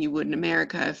more than you would in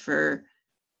America for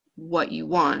what you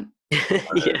want?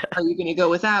 Yeah. Are you going to go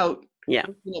without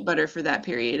peanut butter for that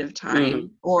period of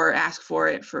time, or ask for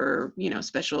it for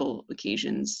special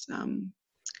occasions?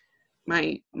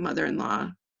 My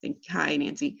mother-in-law, hi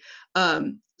Nancy,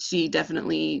 she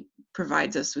definitely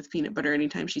provides us with peanut butter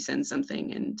anytime she sends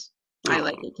something, and I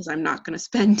like it because I'm not going to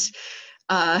spend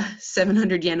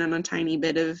 700 yen on a tiny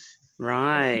bit of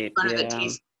right butter that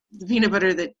tastes, the peanut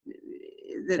butter that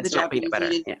the Japanese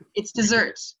eat. It's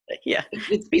dessert.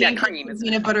 It's peanut cream.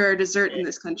 Peanut butter or dessert in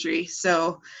this country,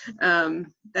 so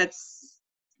that's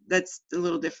a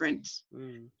little different.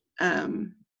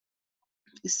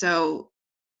 So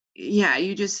yeah,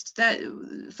 you just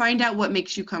find out what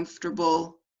makes you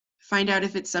comfortable. Find out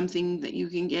if it's something that you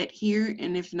can get here,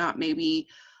 and if not, maybe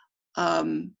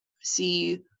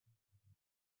see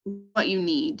what you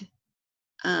need.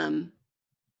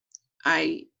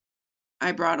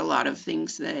 I brought a lot of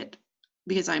things that,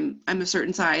 because I'm a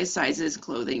certain sizes,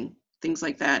 clothing, things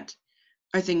like that,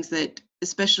 are things that,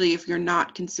 especially if you're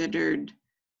not considered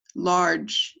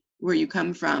large where you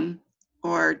come from,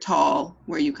 or tall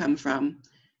where you come from,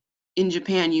 in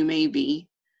Japan you may be.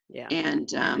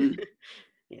 And and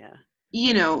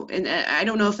I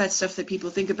don't know if that's stuff that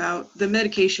people think about. The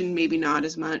medication, maybe not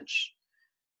as much.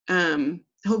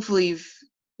 Hopefully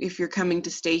if you're coming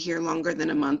to stay here longer than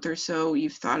a month or so,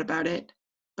 you've thought about it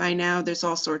by now. There's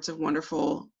all sorts of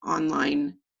wonderful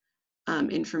online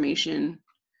information,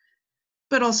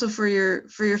 but also for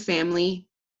your family.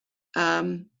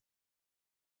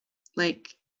 Like,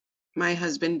 my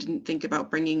husband didn't think about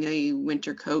bringing a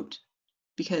winter coat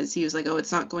because he was like, oh,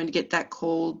 it's not going to get that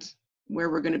cold where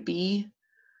we're going to be.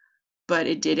 But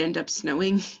it did end up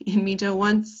snowing in Mito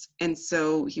once, and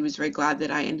so he was very glad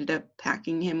that I ended up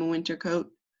packing him a winter coat,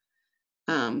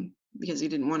 because he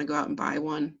didn't want to go out and buy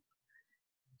one.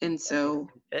 And so,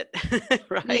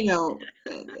 right.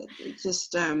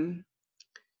 Just the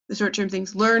short-term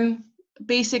things. Learn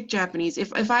basic Japanese.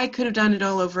 If I could have done it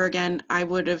all over again, I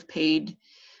would have paid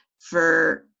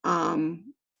for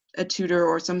a tutor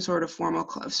or some form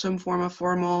of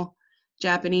formal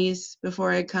Japanese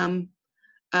before I'd come.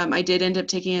 I did end up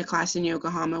taking a class in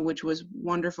Yokohama, which was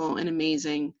wonderful and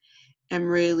amazing, and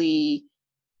really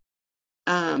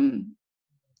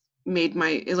made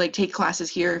take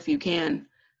classes here if you can.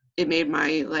 It made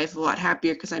my life a lot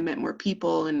happier because I met more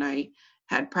people and I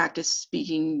had practice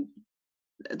speaking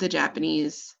the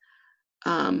Japanese.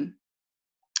 But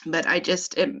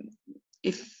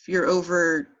if you're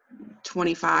over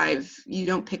 25, you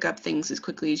don't pick up things as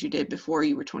quickly as you did before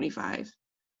you were 25.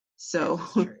 So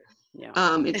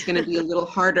it's going to be a little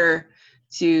harder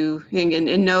to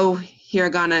and know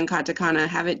hiragana and katakana,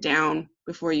 have it down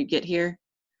before you get here.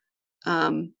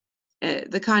 The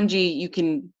kanji you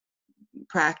can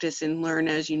practice and learn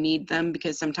as you need them,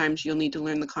 because sometimes you'll need to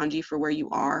learn the kanji for where you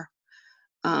are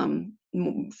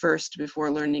first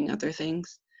before learning other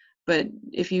things. But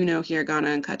if you know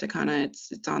hiragana and katakana,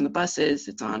 it's on the buses,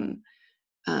 it's on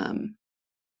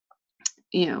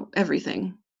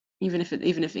everything, even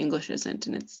if English isn't,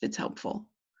 and it's helpful.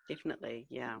 Definitely,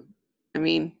 yeah. I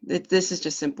mean, this is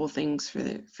just simple things for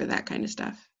that kind of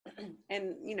stuff.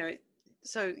 And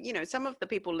so some of the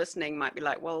people listening might be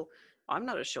like, well, I'm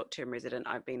not a short-term resident.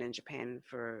 I've been in Japan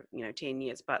for 10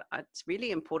 years, but it's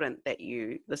really important that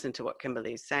you listen to what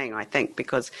Kimberly is saying, I think,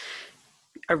 because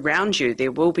around you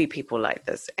there will be people like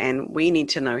this, and we need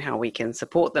to know how we can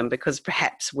support them, because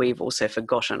perhaps we've also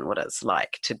forgotten what it's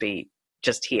like to be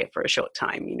just here for a short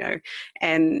time,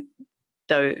 and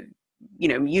though,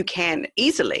 you can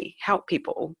easily help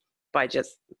people by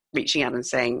just reaching out and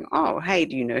saying, oh, hey,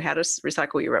 do you know how to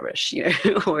recycle your rubbish?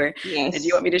 Or do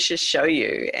you want Yes. me to just show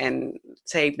you, and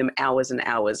save them hours and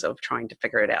hours of trying to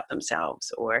figure it out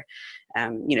themselves? Or,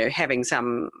 having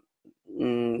some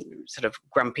sort of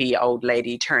grumpy old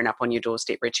lady turn up on your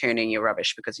doorstep returning your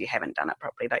rubbish because you haven't done it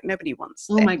properly. Like, nobody wants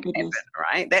Oh that my to happen, goodness.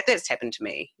 right? That's happened to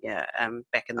me, yeah,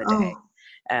 back in the day. Oh,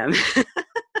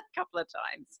 A couple of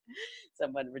times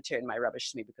someone returned my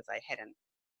rubbish to me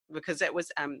because it was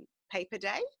paper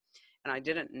day, and I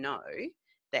didn't know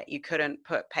that you couldn't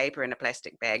put paper in a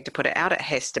plastic bag to put it out. It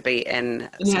has to be in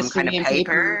it some has to kind of be in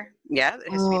paper. paper. Yeah, it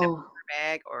has to be in a Oh, paper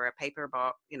bag or a paper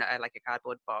box, like a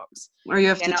cardboard box. or you You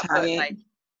have to cannot tie put it. like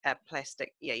a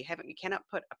plastic. Yeah, you cannot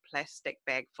put a plastic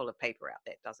bag full of paper out.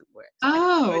 That doesn't work. So I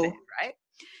didn't know that, Oh, right?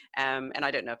 And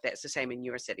I don't know if that's the same in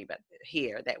your city, but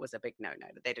here that was a big no-no.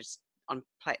 They just on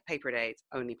paper day, it's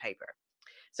only paper.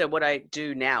 So what I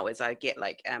do now is I get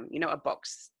like, a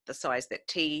box the size that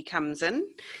tea comes in,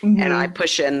 and I hmm.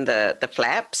 push in the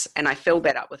flaps, and I fill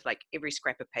that up with like every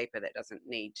scrap of paper that doesn't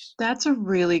need. That's a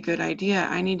really good idea.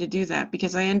 I need to do that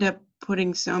because I end up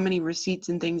putting so many receipts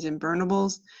and things in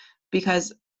burnables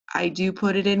because I do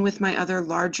put it in with my other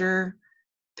larger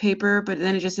paper, but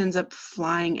then it just ends up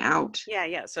flying out. Yeah,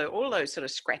 yeah. So all those sort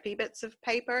of scrappy bits of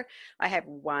paper, I have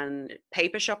one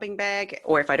paper shopping bag,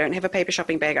 or if I don't have a paper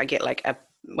shopping bag, I get like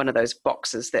one of those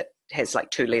boxes that has like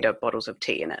 2 liter bottles of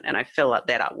tea in it, and I fill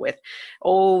that up with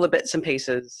all the bits and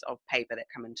pieces of paper that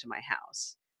come into my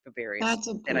house for various That's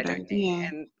a that I good don't need. idea.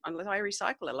 And unless I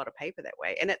recycle a lot of paper that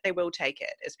way, and they will take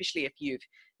it, especially if you've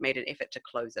made an effort to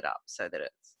close it up so that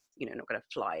it's not going to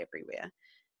fly everywhere.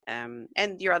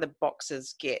 And your other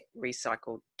boxes get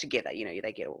recycled together.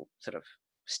 They get all sort of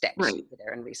stacked Right.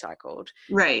 together and recycled.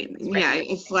 Right. The Yeah, scrappy I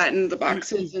bits. flatten the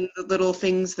boxes and the little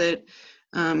things that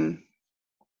um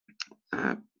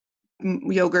uh,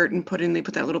 yogurt and they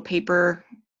put that little paper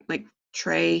like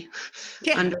tray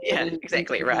Yeah, under it yeah, and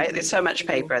exactly put it right. in There's there. so much So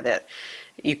paper that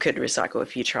you could recycle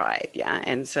if you tried, yeah.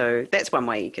 And so that's one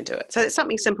way you can do it. So it's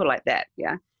something simple like that,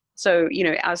 yeah. So,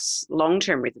 us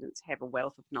long-term residents have a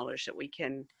wealth of knowledge that we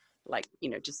can, like,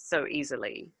 just so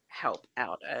easily help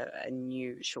out a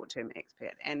new short-term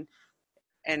expat. And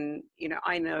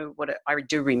I know I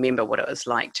do remember what it was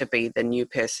like to be the new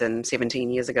person 17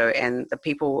 years ago, and the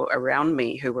people around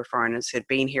me who were foreigners who'd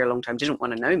been here a long time didn't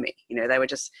want to know me.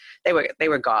 They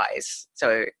were guys,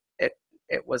 so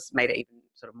it was made it even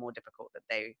sort of more difficult that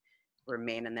they were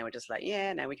men, and they were just like,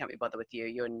 yeah, no, we can't be bothered with you,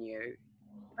 you're new, you're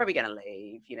probably going to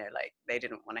leave, like they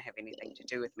didn't want to have anything to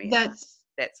do with me. And that's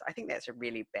I think that's a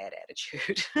really bad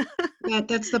attitude.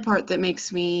 that's the part that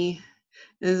makes me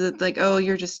is it like, oh,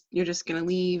 you're just gonna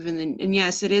leave, and then and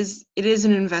yes, it is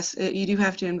an invest. You do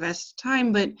have to invest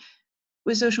time, but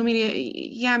with social media,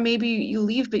 yeah, maybe you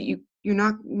leave, but you're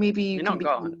not. Maybe you You're can not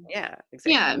gone. become, Yeah,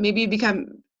 exactly. yeah, maybe you become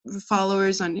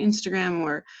followers on Instagram,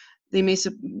 or they may Or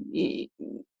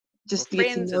just to get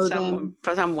to friends in know them.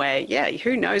 some way. Yeah,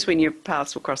 who knows when your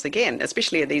paths will cross again,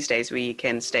 especially these days where you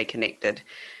can stay connected.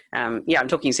 Yeah, I'm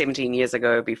talking 17 years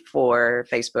ago, before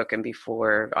Facebook and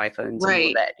before iPhones and all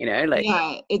of Right. that, like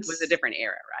Yeah, it was a different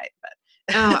era, right?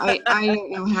 oh, I But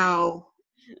don't know how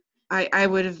I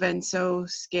would have been so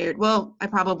scared. Well, I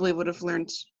probably would have learned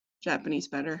Japanese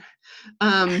better.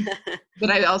 Um, but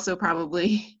I also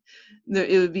probably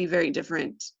it would be very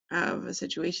different of a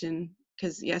situation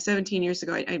because yeah, 17 years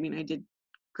ago, I mean, I did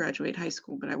graduate high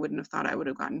school, but I wouldn't have thought I would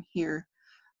have gotten here.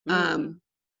 mm, Um,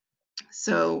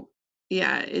 so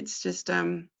yeah, it's just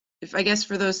if I guess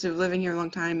for those who are living here a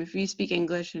long time, if you speak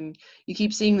English and you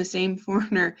keep seeing the same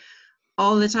foreigner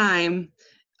all the time,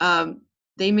 um,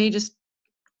 they may just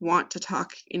want to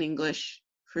talk in English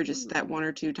for just mm, that one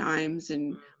or two times,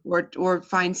 and mm. or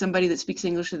find somebody that speaks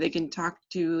English that they can talk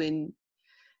to, and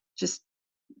just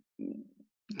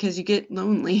because you get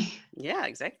lonely. Yeah,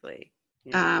 exactly.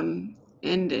 Yeah.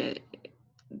 And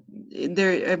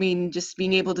there, I mean, just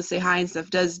being able to say hi and stuff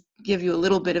does give you a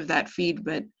little bit of that feed,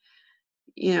 but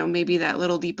maybe that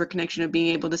little deeper connection of being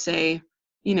able to say,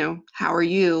 how are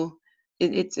you?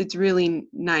 It's really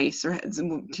nice. Or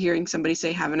hearing somebody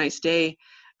say, "Have a nice day."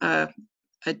 Uh,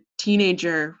 a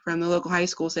teenager from the local high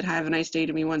school said, "Have a nice day"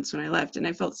 to me once when I left, and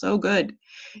I felt so good.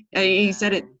 He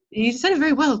said it. Yeah. He said it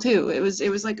very well too. It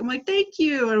was like, I'm like, thank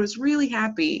you. I was really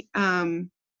happy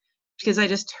because I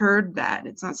just heard that.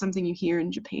 It's not something you hear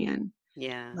in Japan.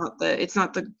 Yeah. It's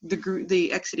not the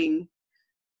exiting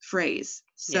phrase.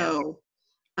 Yeah. So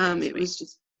That's it sweet. was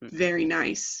just Mm. very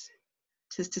nice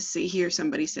to hear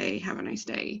somebody say, "Have a nice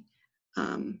day."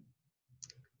 Um,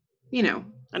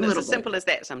 And a it's little as bit. simple as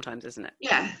that sometimes, isn't it?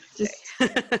 Yeah,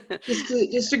 Okay.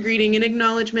 just a greeting, an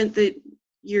acknowledgement that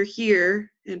you're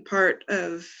here and part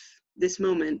of this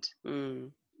moment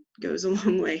Mm, goes a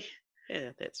long way.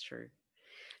 yeah, that's true.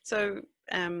 So,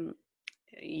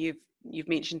 you've you've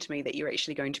mentioned to me that you're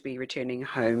actually going to be returning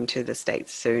home to the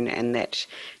States soon, and that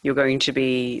you're going to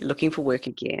be looking for work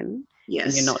again,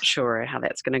 and you're Yes. not sure how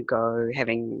that's going to go,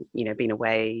 having been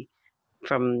away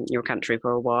from your country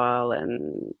for a while,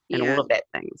 and Yeah. all of that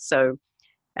thing. So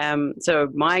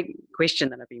my question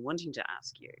that I've been wanting to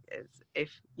ask you is,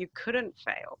 if you couldn't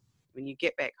fail when you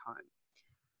get back home,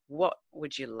 what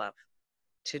would you love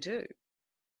to do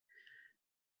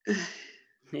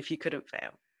if you couldn't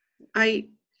fail? I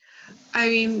I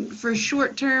mean, for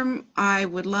short term, I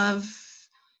would love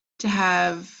to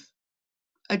have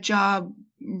a job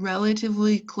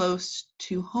relatively close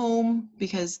to home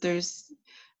because there's,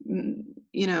 mm,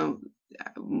 you know,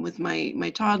 with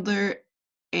my toddler,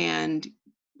 and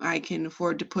I can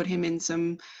afford to put him in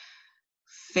some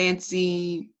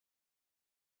fancy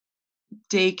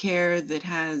daycare that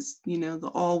has,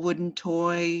 the all wooden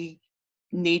toy,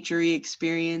 naturey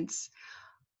experience.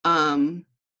 Um,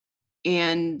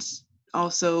 and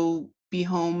also be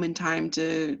home in time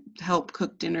to help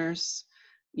cook dinners,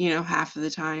 half of the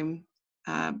time.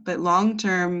 But long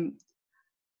term,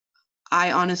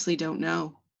 I honestly don't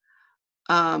know.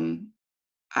 Um,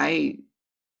 I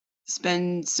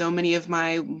spend so many of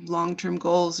my long term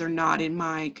goals are not in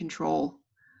my control.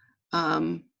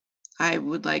 Um, I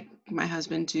would like my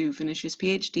husband to finish his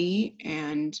PhD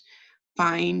and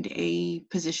find a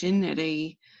position at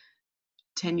a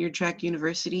tenure track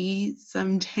university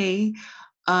someday.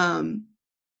 Um,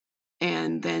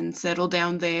 and then settle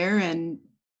down there and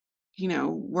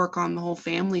work on the whole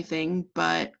family thing.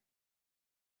 But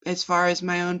as far as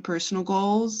my own personal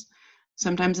goals,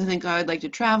 sometimes I think, oh, I'd like to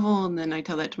travel, and then I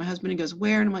tell that to my husband. He goes,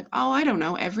 where? And I'm like, oh, I don't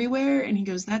know, everywhere. And he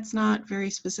goes, that's not very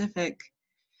specific.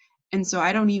 And so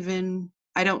I don't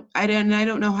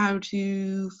know how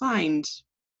to find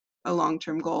a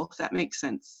long-term goal, if that makes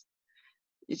sense.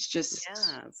 It's just,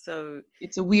 Yeah. So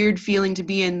it's a weird feeling to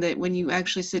be in, that when you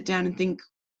actually sit down and think,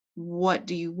 what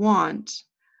do you want?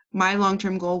 My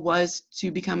long-term goal was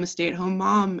to become a stay-at-home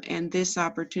mom, and this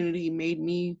opportunity made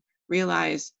me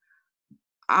realize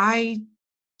I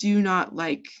do not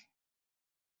like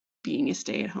being a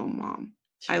stay-at-home mom.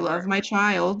 I love sure. my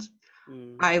child.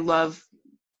 Mm, I love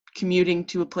commuting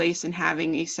to a place and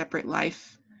having a separate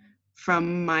life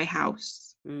from my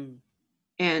house mm,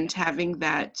 and having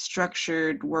that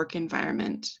structured work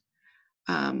environment.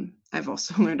 I've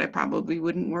also learned I probably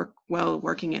wouldn't work well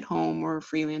working at home or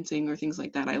freelancing or things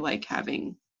like that. I like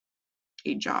having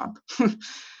a job,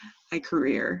 a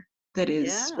career that is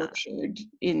yeah. structured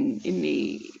in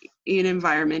an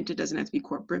environment. It doesn't have to be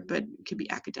corporate, but it could be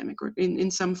academic, or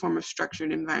in some form of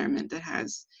structured environment that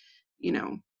has, you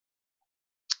know,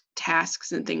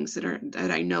 tasks and things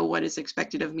that I know what is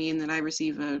expected of me, and that I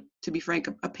receive, to be frank,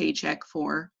 a paycheck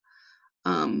for.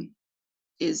 Um,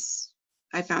 is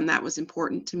I found that was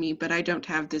important to me, but I don't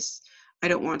have this. I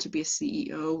don't want to be a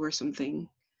CEO or something.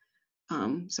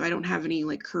 So I don't have any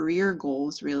like career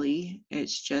goals really.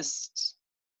 It's just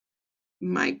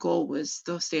my goal was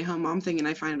the stay-at-home mom thing, and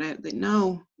I find out that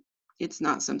no, it's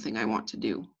not something I want to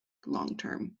do long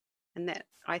term. And that,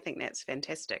 I think that's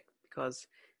fantastic, because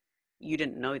you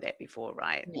didn't know that before,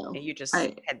 right? No, You just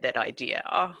I had that idea,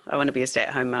 oh, I want to be a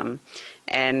stay-at-home mum.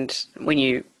 And when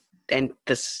you, and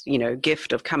this,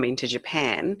 gift of coming to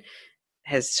Japan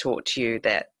has taught you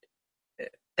that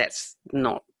that's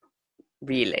not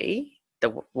really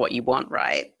what you want,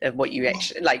 right? Of what you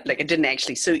actually like it didn't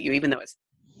actually suit you, even though it's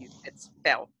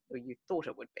felt, or you thought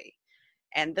it would be.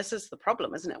 And this is the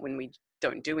problem, isn't it? When we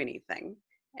don't do anything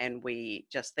and we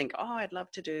just think, oh, I'd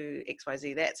love to do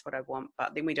XYZ, that's what I want,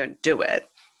 but then we don't do it.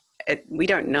 We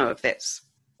don't know if that's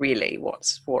really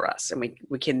what's for us. And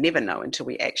we can never know until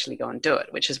we actually go and do it,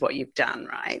 which is what you've done,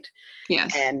 right?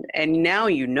 yes, And now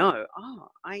oh,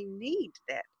 I need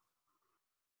that.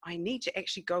 I need to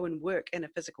actually go and work in a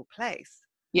physical place. I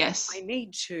yes,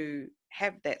 need to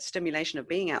have that stimulation of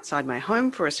being outside my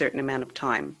home for a certain amount of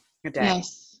time a day.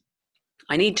 yes.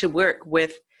 I need to work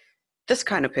with this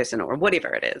kind of person, or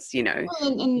whatever it is.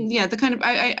 Well, and yeah, the kind of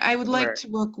I would like Or to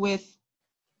work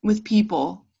with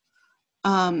people,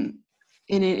 um,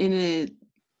 in a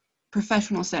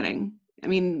professional setting. I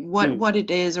mean, mm, what it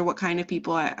is or what kind of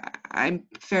people, I'm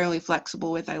fairly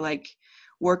flexible with. I like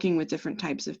working with different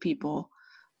types of people,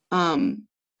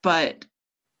 but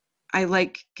I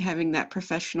like having that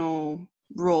professional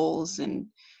roles and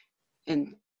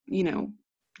you know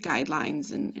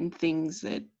guidelines and things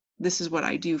that this is what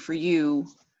I do for you,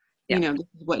 you know, this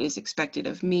is what is expected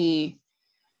of me.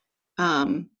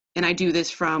 And I do this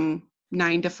from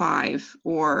 9 to 5,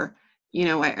 or, you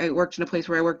know, I worked in a place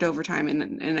where I worked overtime,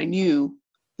 and I knew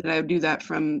that I would do that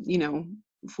from, you know,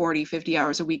 40, 50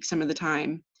 hours a week some of the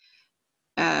time,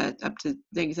 up to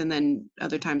things. And then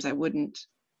other times I wouldn't,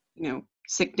 you know,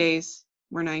 sick days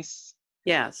were nice.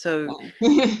 Yeah. So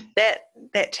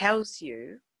that tells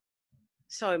you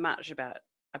so much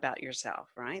about yourself,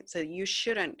 right? So you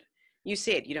shouldn't, you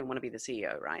said you don't want to be the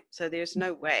CEO, right? So there's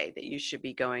no way that you should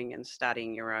be going and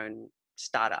starting your own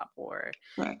startup or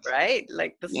Correct. right,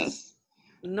 like this Yes. is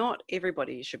not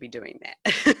everybody should be doing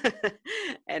that.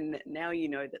 And now you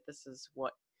know that this is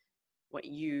what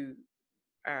you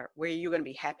are, where you're going to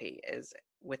be happy is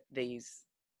with these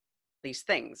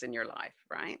things in your life,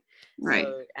 right? Right.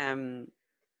 So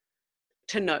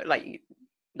to know, like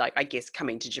I guess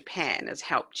coming to Japan has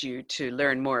helped you to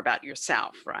learn more about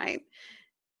yourself, right?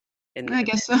 I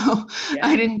guess so. Yeah.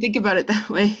 I didn't think about it that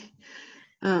way.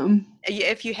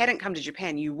 If you hadn't come to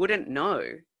Japan, you wouldn't know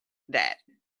that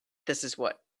this is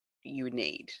what you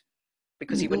need,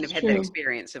 because you wouldn't have had that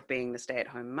experience of being the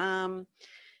stay-at-home mom,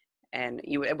 and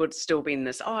it would still been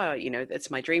this, oh, you know,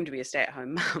 it's my dream to be a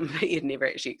stay-at-home mom, but you'd never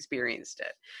actually experienced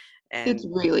it. And it's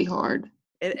really hard.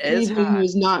 it is Anybody hard. who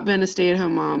has not been a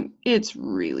stay-at-home mom, it's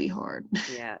really hard.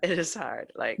 Yeah, it is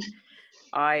hard. Like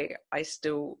I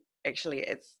still actually,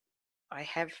 I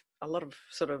have a lot of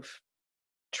sort of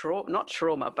not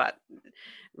trauma, but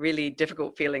really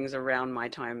difficult feelings around my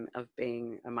time of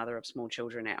being a mother of small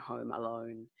children at home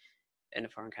alone in a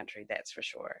foreign country. That's for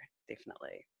sure,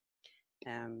 definitely.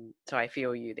 So I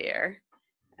feel you there,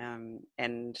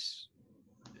 and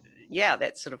yeah,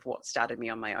 that's sort of what started me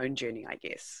on my own journey, I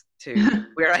guess, to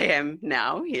where I am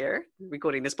now here,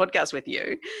 recording this podcast with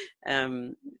you,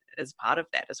 as part of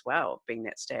that as well, being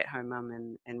that stay-at-home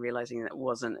mum and realizing that it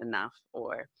wasn't enough,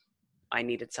 or I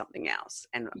needed something else,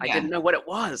 and I didn't know what it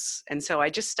was. And so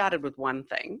I just started with one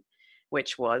thing,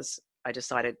 which was I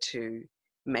decided to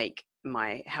make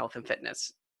my health and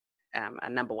fitness a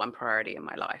number one priority in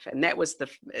my life. And that was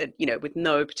you know, with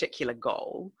no particular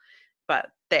goal, but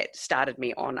that started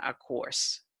me on a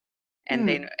course. And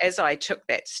then as I took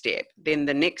that step, then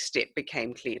the next step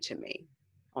became clear to me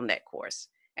on that course.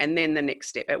 And then the next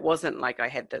step, it wasn't like I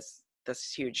had this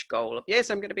huge goal of, yes,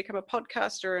 I'm going to become a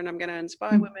podcaster and I'm going to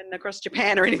inspire women across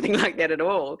Japan or anything like that at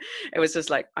all. It was just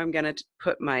like, I'm going to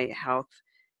put my health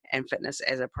and fitness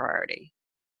as a priority.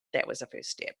 That was the first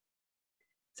step.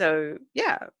 So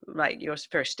yeah, like your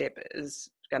first step is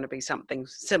going to be something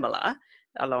similar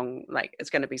along, like it's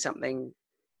going to be something,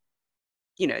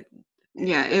 you know,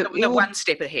 the one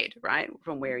step ahead, right,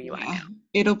 from where you are now.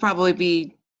 It'll probably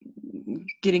be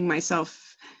getting my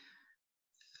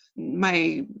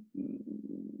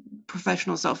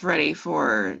professional self ready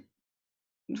for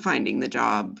finding the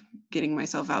job, getting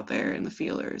myself out there in the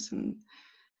feelers, and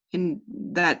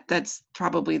that's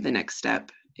probably the next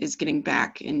step, is getting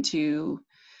back into,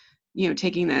 you know,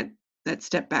 taking that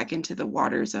step back into the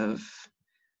waters of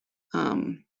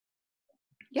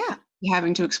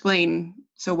having to explain,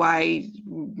 so why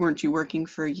weren't you working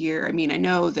for a year? I mean, I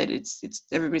know that it's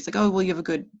everybody's like, oh, well, you have a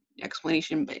good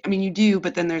explanation, but I mean, you do,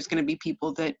 but then there's going to be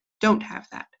people that don't have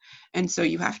that, and so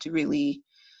you have to really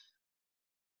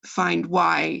find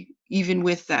why, even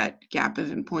with that gap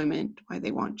of employment, why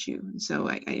they want you. And so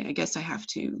I guess I have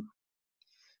to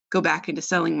go back into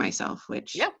selling myself,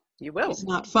 which you will. It's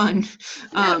not fun.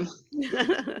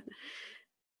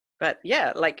 But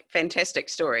yeah, like fantastic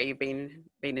story. You've been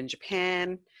in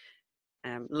Japan,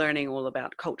 learning all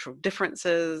about cultural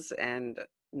differences, and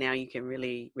now you can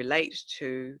really relate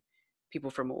to people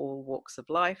from all walks of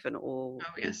life and all.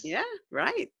 Oh yes. Yeah,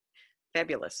 right.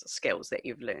 Fabulous skills that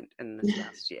you've learned in this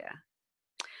last year.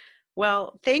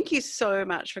 Well, thank you so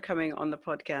much for coming on the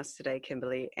podcast today,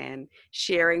 Kimberly, and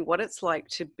sharing what it's like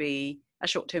to be a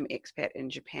short-term expat in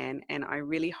Japan. And I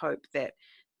really hope that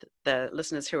the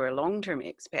listeners who are long-term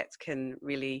expats can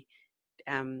really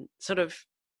sort of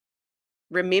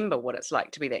remember what it's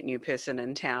like to be that new person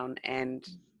in town, and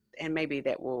maybe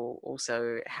that will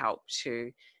also help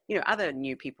to, you know, other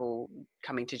new people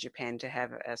coming to Japan to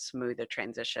have a smoother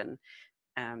transition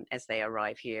as they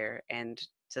arrive here, and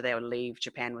so they'll leave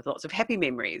Japan with lots of happy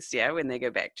memories, when they go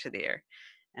back to their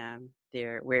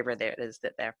wherever that is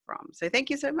that they're from. So thank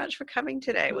you so much for coming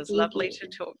today. It was lovely to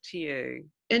talk to you.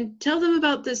 And tell them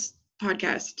about this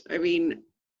podcast. I mean,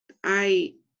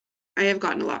 I have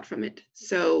gotten a lot from it.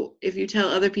 So if you tell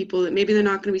other people that maybe they're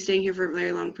not going to be staying here for a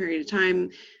very long period of time,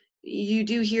 you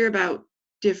do hear about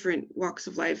different walks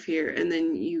of life here, and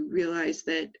then you realize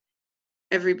that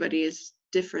everybody is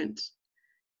different,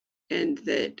 and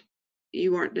that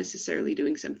you aren't necessarily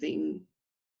doing something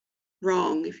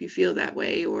wrong if you feel that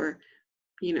way, or,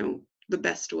 the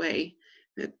best way,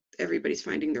 that everybody's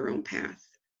finding their own path.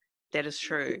 That is I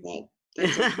true. think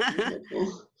that's also very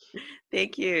helpful.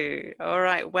 Thank you. All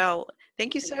right. Well,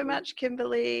 thank you Thank so you. much,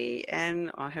 Kimberly.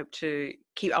 And I'm going to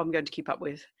keep up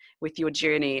with your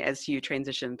journey as you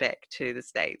transition back to the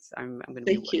States. I'm going to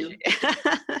be Thank you.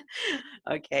 watching.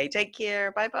 Okay. Take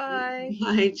care. Bye bye.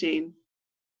 Bye, Jane.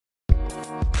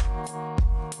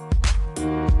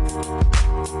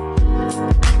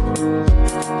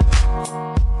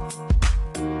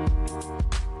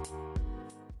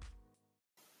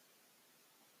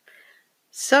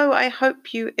 So I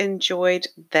hope you enjoyed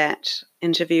that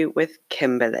interview with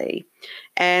Kimberly.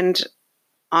 And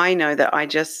I know that I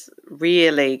just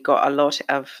really got a lot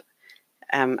of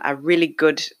a really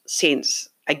good sense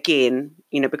again,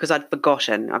 because I'd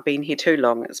forgotten. I've been here too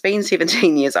long. It's been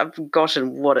 17 years. I've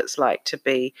forgotten what it's like to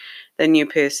be the new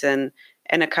person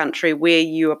in a country where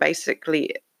you are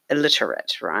basically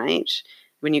illiterate, right?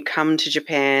 When you come to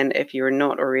Japan, if you're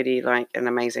not already like an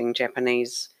amazing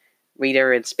Japanese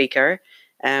reader and speaker,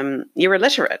 you're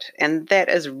illiterate, and that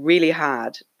is really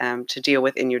hard to deal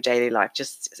with in your daily life,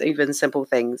 just even simple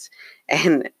things.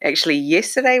 And actually,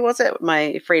 yesterday, was it?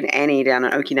 My friend Annie down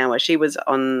in Okinawa, she was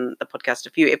on the podcast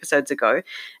a few episodes ago.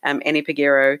 Annie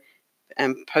Piguero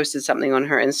posted something on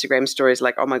her Instagram stories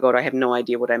like, oh my God, I have no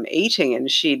idea what I'm eating. And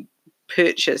she'd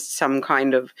purchased some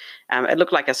kind of, it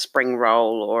looked like a spring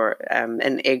roll or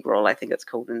an egg roll, I think it's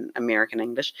called in American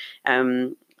English,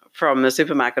 from the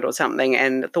supermarket or something,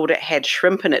 and thought it had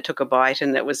shrimp in it, took a bite,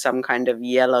 and it was some kind of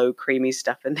yellow creamy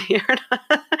stuff in there.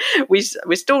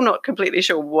 We're still not completely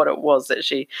sure what it was that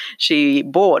she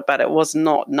bought, but it was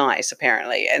not nice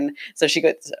apparently, and so she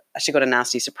got a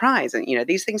nasty surprise. And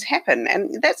these things happen,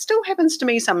 and that still happens to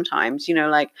me sometimes.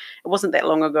 Like it wasn't that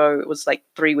long ago, it was like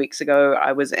 3 weeks ago,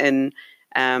 I was in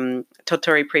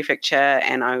Tottori Prefecture,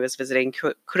 and I was visiting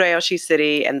Kurayoshi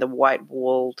City and the white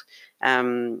walled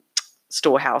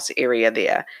storehouse area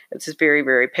there. It's just very,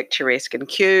 very picturesque and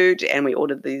cute. And we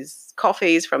ordered these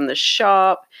coffees from the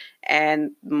shop.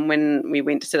 And when we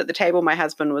went to sit at the table, my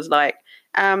husband was like,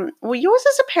 well, yours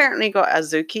has apparently got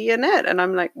azuki in it. And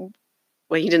I'm like,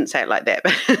 well, he didn't say it like that,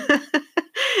 but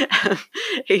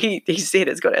he said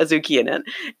it's got azuki in it.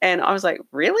 And I was like,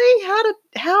 really?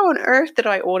 How on earth did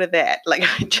I order that? Like,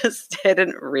 I just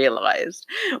hadn't realized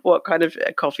what kind of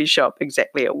a coffee shop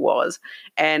exactly it was.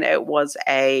 And it was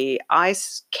a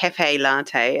ice cafe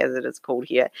latte, as it is called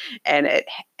here. And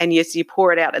yes, you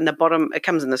pour it out in the bottom. It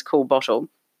comes in this cool bottle.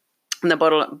 And the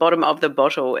bottom of the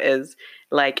bottle is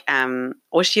like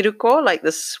oshiruko, like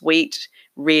the sweet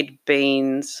red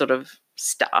bean sort of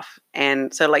stuff.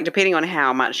 And so, like, depending on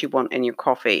how much you want in your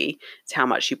coffee, it's how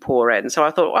much you pour in. So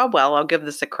I thought, oh well, I'll give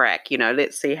this a crack.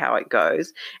 Let's see how it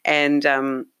goes. And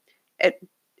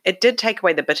it did take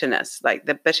away the bitterness. Like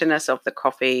the bitterness of the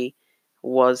coffee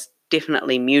was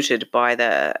definitely muted by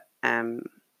the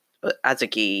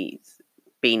azuki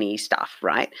beanie stuff,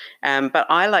 right? But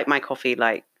I like my coffee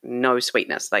like no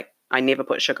sweetness. Like I never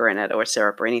put sugar in it or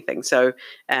syrup or anything. So,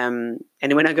 and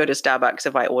when I go to Starbucks,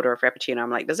 if I order a Frappuccino, I'm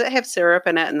like, does it have syrup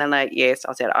in it? And they're like, yes.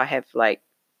 I said, I have like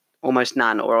almost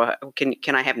none, or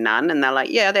can I have none? And they're like,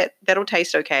 yeah, that'll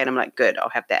taste okay. And I'm like, good, I'll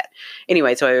have that.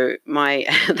 Anyway, so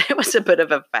that was a bit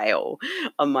of a fail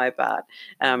on my part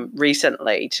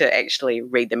recently to actually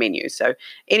read the menu. So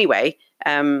anyway,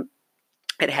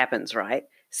 it happens, right?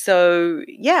 So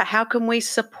yeah, how can we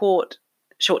support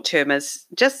short-termers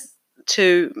just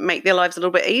to make their lives a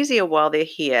little bit easier while they're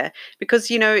here? Because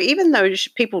even though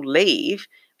people leave,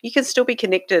 you can still be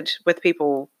connected with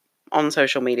people on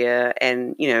social media,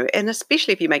 and and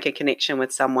especially if you make a connection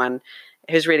with someone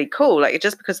who's really cool. Like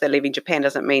just because they're leaving Japan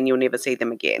doesn't mean you'll never see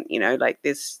them again. Like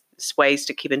there's ways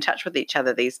to keep in touch with each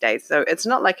other these days. So it's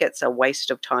not like it's a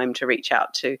waste of time to reach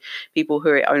out to people who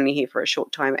are only here for a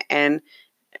short time. And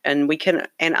we can,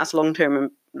 and us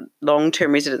long-term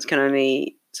residents can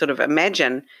only sort of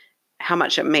imagine how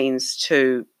much it means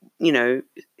to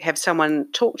have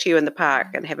someone talk to you in the park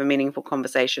and have a meaningful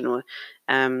conversation, or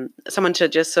someone to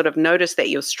just sort of notice that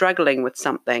you're struggling with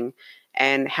something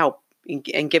and help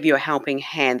and give you a helping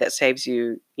hand that saves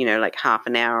you like half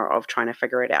an hour of trying to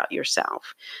figure it out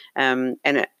yourself.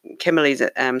 Kimberly's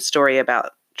story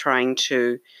about trying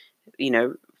to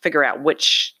figure out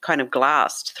which kind of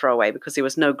glass to throw away, because there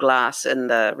was no glass in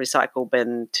the recycle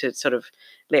bin to sort of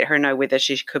let her know whether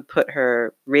she could put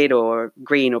her red or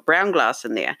green or brown glass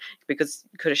in there, because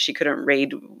she couldn't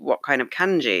read what kind of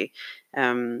kanji.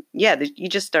 You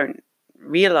just don't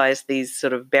realize these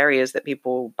sort of barriers that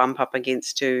people bump up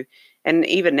against to And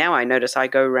even now I notice I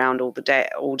go around all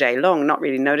day long, not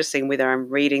really noticing whether I'm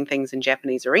reading things in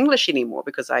Japanese or English anymore,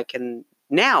 because I can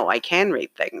read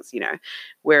things,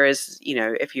 Whereas,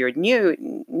 if you're new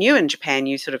in Japan,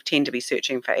 you sort of tend to be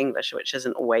searching for English, which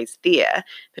isn't always there,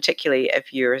 particularly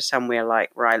if you're somewhere like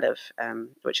where I live,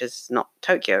 which is not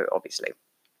Tokyo, obviously.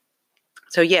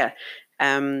 So yeah,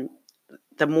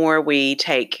 the more we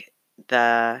take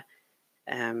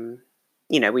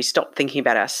we stop thinking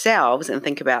about ourselves and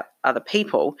think about other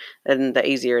people, then the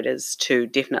easier it is to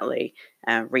definitely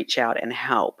reach out and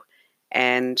help.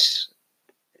 And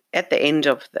at the end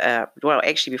of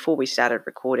actually before we started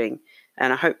recording,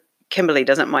 and I hope Kimberly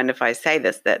doesn't mind if I say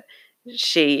this, that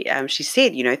she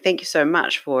said, thank you so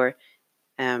much for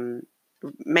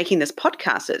making this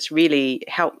podcast. It's really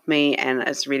helped me, and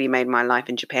it's really made my life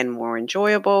in Japan more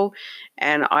enjoyable.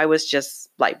 And I was just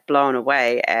like blown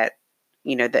away at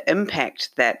the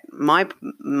impact that my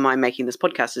making this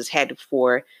podcast has had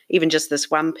for even just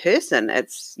this one person.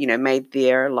 It's made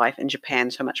their life in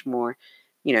Japan so much more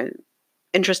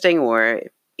interesting or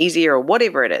easier, or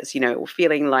whatever it is, or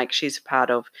feeling like she's a part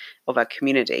of a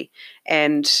community.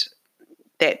 And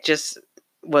that just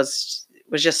was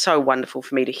just so wonderful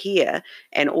for me to hear.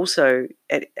 And also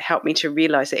it helped me to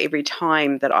realize that every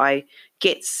time that I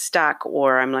get stuck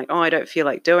or I'm like, oh, I don't feel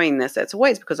like doing this, it's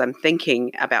always because I'm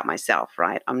thinking about myself,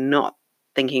 right? I'm not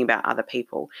thinking about other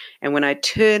people. And when I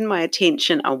turn my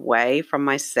attention away from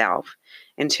myself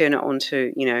and turn it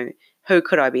onto, who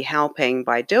could I be helping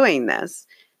by doing this,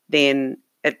 then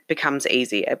it becomes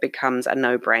easy. It becomes a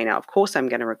no-brainer. Of course I'm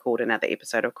going to record another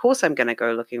episode. Of course I'm going to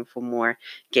go looking for more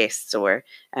guests, or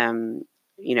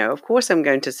of course I'm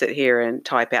going to sit here and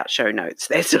type out show notes,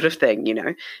 that sort of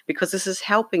thing, because this is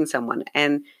helping someone.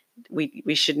 And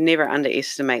we should never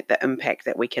underestimate the impact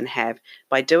that we can have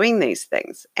by doing these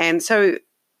things. And so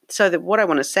that what I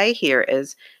want to say here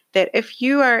is that if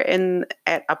you are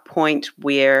at a point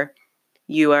where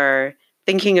you are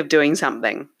thinking of doing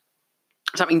something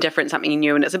different, something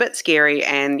new, and it's a bit scary,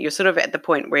 and you're sort of at the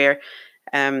point where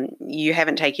you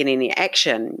haven't taken any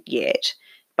action yet,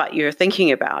 but you're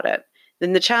thinking about it,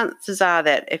 then the chances are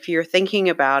that if you're thinking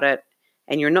about it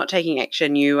and you're not taking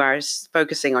action, you are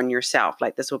focusing on yourself.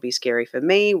 Like, this will be scary for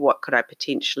me. What could I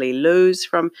potentially lose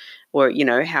from, or,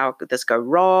 how could this go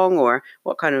wrong, or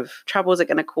what kind of trouble is it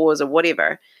going to cause, or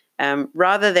whatever,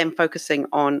 rather than focusing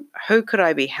on who could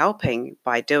I be helping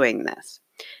by doing this.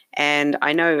 And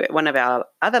I know one of our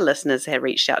other listeners had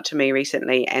reached out to me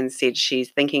recently and said she's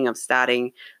thinking of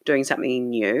doing something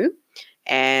new.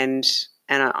 And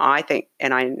I think,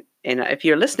 and if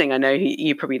you're listening, I know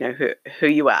you probably know who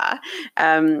you are.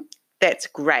 That's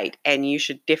great. And you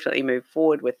should definitely move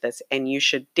forward with this. And you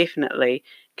should definitely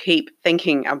keep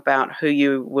thinking about who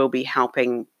you will be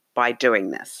helping by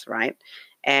doing this, right?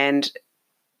 And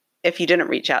if you didn't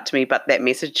reach out to me, but that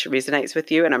message resonates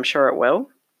with you, and I'm sure it will,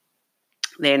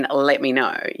 then let me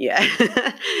know. Yeah.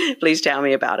 Please tell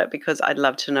me about it, because I'd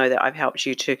love to know that I've helped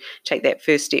you to take that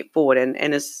first step forward.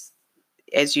 And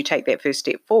as you take that first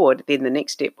step forward, then the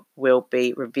next step will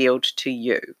be revealed to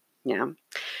you. Yeah.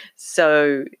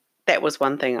 So that was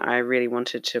one thing I really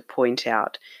wanted to point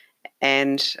out.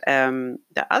 And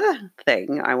the other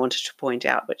thing I wanted to point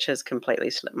out, which has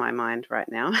completely slipped my mind right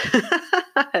now,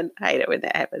 I hate it when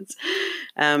that happens,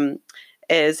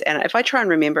 is, and if I try and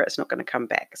remember, it's not going to come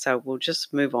back. So we'll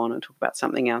just move on and talk about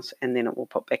something else, and then it will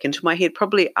pop back into my head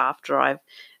probably after I've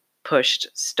pushed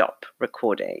stop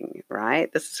recording,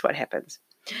 right? This is what happens.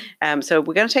 So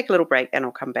we're going to take a little break, and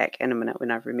I'll come back in a minute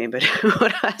when I've remembered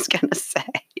what I was going to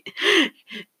say.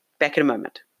 Back in a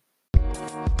moment.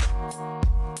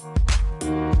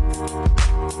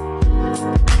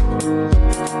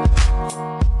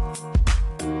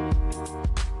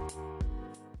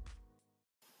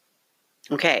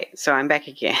 Okay, so I'm back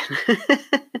again.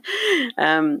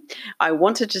 I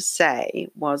wanted to say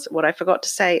was what I forgot to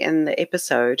say in the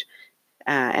episode,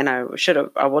 and I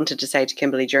wanted to say to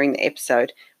Kimberly during the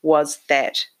episode, was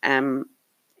that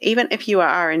even if you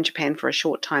are in Japan for a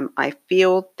short time, I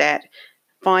feel that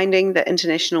finding the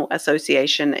international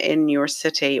association in your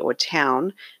city or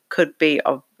town could be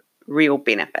of real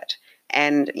benefit.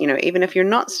 And, even if you're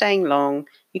not staying long,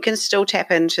 you can still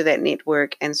tap into that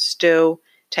network and still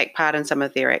take part in some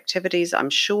of their activities, I'm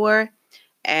sure,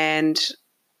 and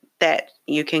that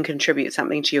you can contribute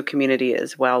something to your community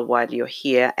as well while you're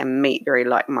here, and meet very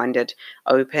like-minded,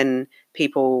 open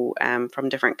people from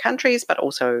different countries, but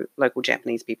also local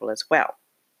Japanese people as well.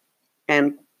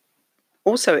 And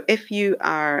also, if you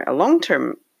are a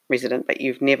long-term resident but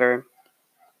you've never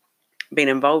been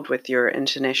involved with your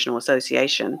international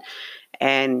association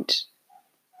and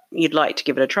you'd like to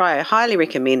give it a try, I highly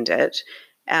recommend it.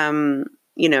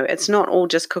 It's not all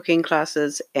just cooking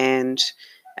classes and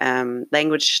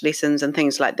language lessons and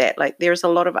things like that. Like there's a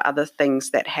lot of other things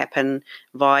that happen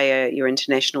via your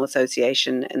international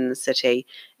association in the city.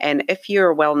 And if you're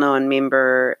a well-known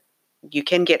member, you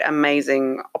can get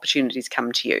amazing opportunities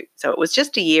come to you. So it was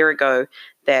just a year ago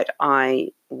that I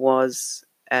was,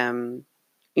 I'm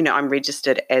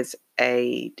registered as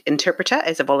a interpreter,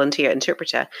 as a volunteer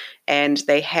interpreter, and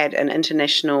they had an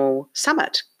international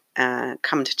summit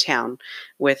come to town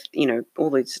with, all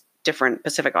these different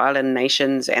Pacific Island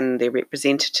nations and their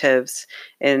representatives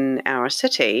in our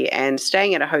city, and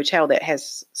staying at a hotel that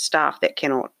has staff that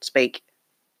cannot speak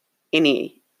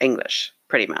any English,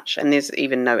 pretty much. And there's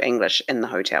even no English in the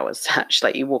hotel as such.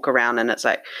 Like you walk around and it's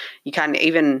like, you can't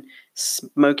even,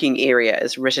 smoking area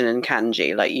is written in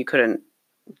kanji. Like you couldn't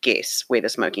guess where the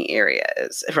smoking area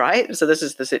is, right? So this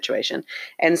is the situation.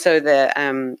 And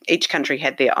so each country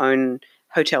had their own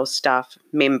hotel staff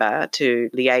member to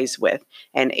liaise with,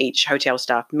 and each hotel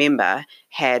staff member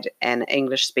had an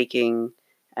English-speaking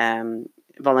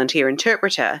volunteer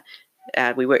interpreter.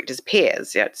 We worked as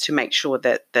pairs to make sure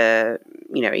that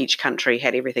each country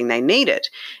had everything they needed.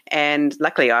 And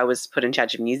luckily I was put in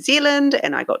charge of New Zealand,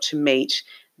 and I got to meet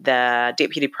the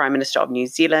Deputy Prime Minister of New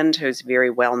Zealand, who's a very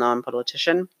well-known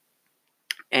politician.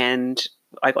 And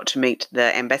I got to meet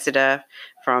the ambassador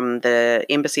from the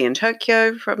embassy in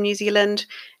Tokyo from New Zealand,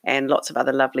 and lots of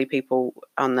other lovely people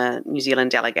on the New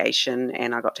Zealand delegation.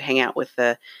 And I got to hang out with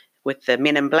the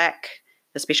men in black,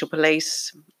 the special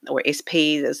police, or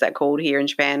SP as they're called here in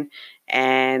Japan.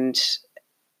 And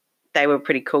they were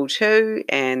pretty cool too.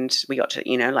 And we got to,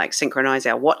 synchronize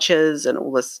our watches and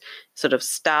all this sort of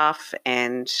stuff.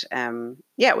 And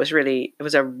it was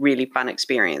a really fun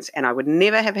experience. And I would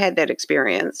never have had that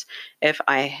experience if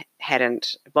I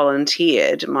hadn't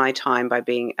volunteered my time by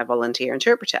being a volunteer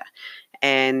interpreter.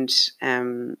 And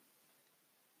so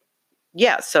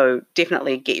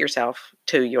definitely get yourself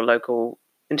to your local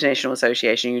international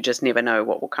association. You just never know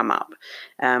what will come up.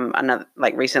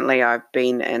 Recently I've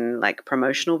been in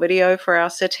promotional video for our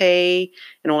city,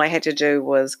 and all I had to do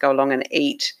was go along and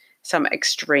eat some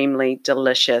extremely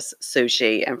delicious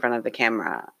sushi in front of the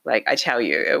camera. Like I tell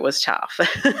you, it was tough.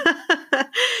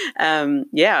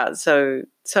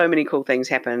 So many cool things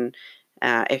happen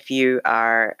if you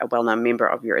are a well-known member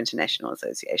of your international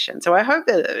association. So I hope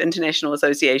that international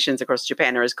associations across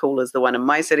Japan are as cool as the one in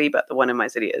my city, but the one in my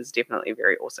city is definitely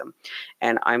very awesome.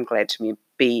 And I'm glad to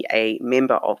be a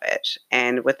member of it.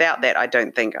 And without that, I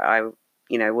don't think I,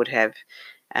 would have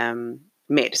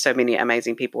met so many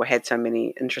amazing people, had so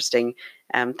many interesting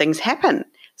things happen.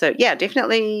 So yeah,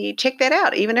 definitely check that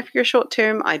out. Even if you're short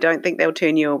term, I don't think they'll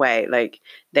turn you away. Like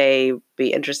they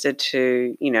be interested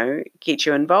to, get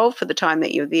you involved for the time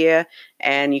that you're there,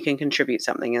 and you can contribute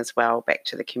something as well back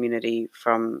to the community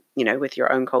from, with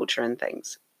your own culture and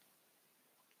things.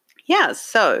 Yeah,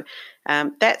 so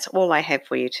that's all I have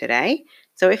for you today.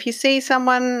 So if you see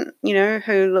someone,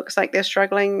 who looks like they're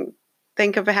struggling,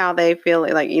 think of how they feel,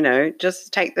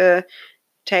 just take the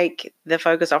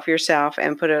focus off yourself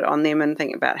and put it on them and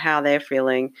think about how they're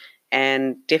feeling,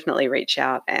 and definitely reach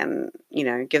out and,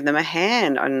 give them a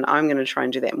hand. And I'm going to try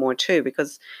and do that more too,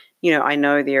 because, I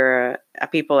know there are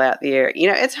people out there,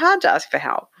 it's hard to ask for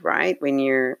help, right? When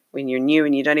you're new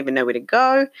and you don't even know where to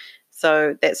go.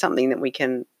 So that's something that we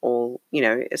can all,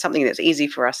 it's something that's easy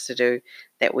for us to do,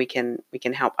 that we can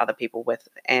help other people with,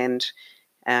 and,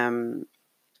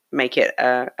 make it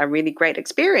a really great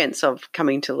experience of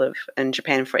coming to live in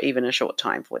Japan for even a short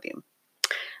time for them.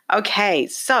 Okay,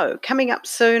 so coming up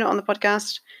soon on the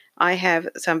podcast, I have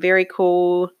some very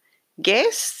cool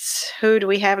guests. Who do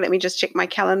we have? Let me just check my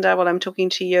calendar while I'm talking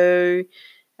to you.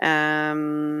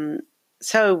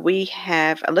 So we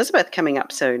have Elizabeth coming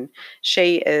up soon.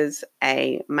 She is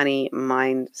a money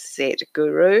mindset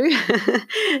guru.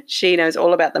 She knows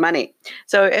all about the money.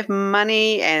 So if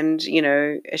money and,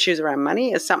 issues around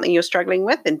money is something you're struggling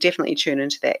with, then definitely tune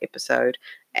into that episode,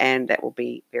 and that will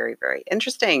be very, very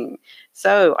interesting.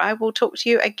 So I will talk to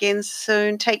you again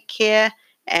soon. Take care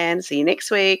and see you next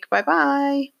week.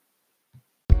 Bye-bye.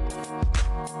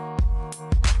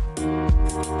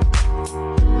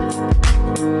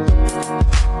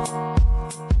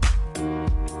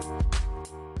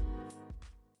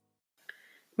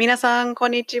皆さん、こ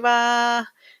んにち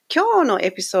は。今日の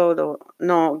エピソード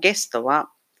のゲスト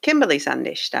は、キンバリーさん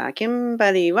でした。キン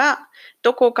バリーは、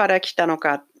どこから来たの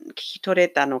か、聞き取れ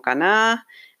たのかな？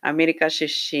アメリカ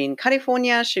出身、カリフォル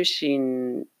ニア出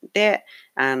身で、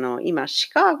今、シ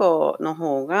カゴの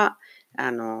方が、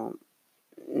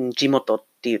地元っ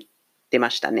て言って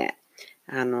ましたね。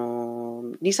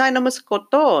2歳の息子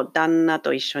と旦那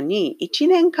と一緒に1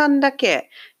年間だけ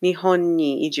日本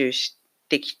に移住し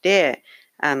てきて、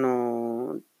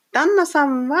旦那さ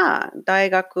んは大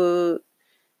学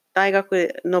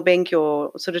の勉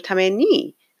強をするため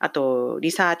に、あと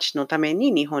リサーチのため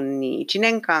に日本に1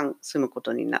年間住むこ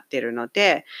とになっているの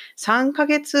で、3ヶ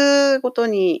月ごと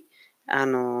に違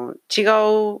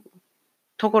う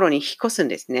ところに引っ越すん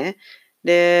ですね。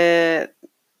で、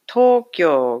東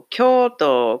京、京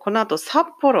都、この後札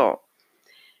幌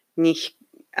に引っ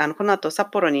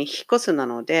越すな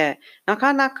ので、な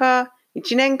かなか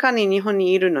1年間に日本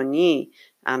にいるのに、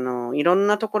いろん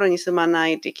なところに住まな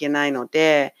いといけないの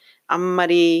で、あんま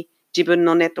り自分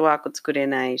のネットワーク作れ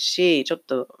ないし、ちょっ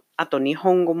と、あと日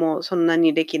本語もそんな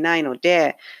にできないの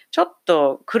で、ちょっ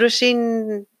と苦し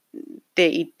ん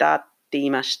でいたって言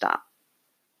いました。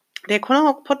で、こ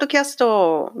のポッドキャス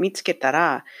トを見つけた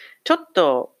ら、ちょっ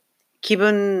と気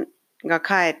分が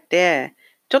変えて、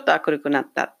ちょっと明るくなっ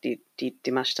たって言っ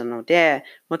てましたので、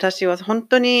私は本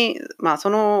当に、そ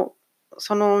の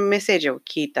メッセージを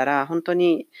聞いたら、本当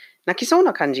に泣きそう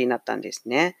な感じになったんです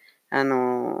ね。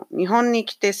日本に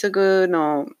来てすぐ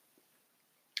の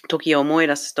時を思い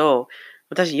出すと、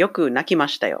私よく泣きま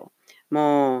したよ。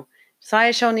もう、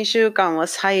最初2週間は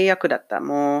最悪だった。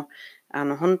も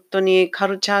う、本当にカ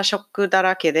ルチャーショックだ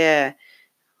らけで、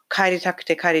帰りたく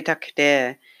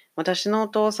て、私のお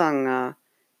父さんが、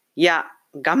いや、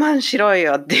我慢しろ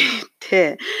よって言っ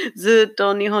て、ずっ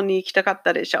と日本に行きたかっ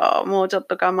たでしょ。もうちょっ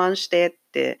と我慢してっ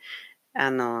て、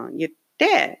言っ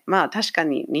て、確か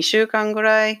に2週間ぐ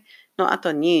らいの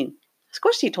後に、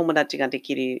少し友達がで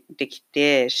き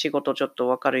て、仕事ちょっと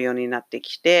わかるようになって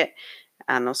きて、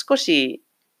少し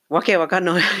わけわかん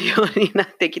ないようになっ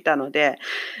てきたので、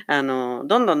どん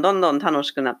どん楽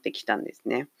しくなってきたんです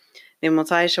ね。でも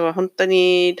最初は本当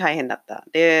に大変だった。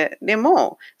で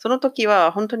も、その時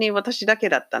は本当に私だけ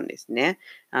だったんですね。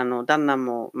旦那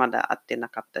もまだ会ってな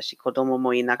かったし、子供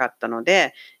もいなかったの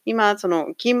で、今、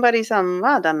キンバリさん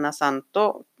は旦那さん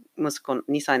と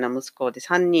2歳の息子で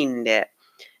3人で、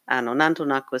なんと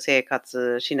なく生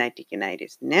活しないといけないで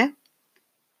すね。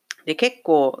で、結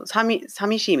構寂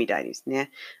しいみたいですね。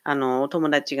お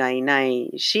友達がいな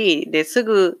いし、で、す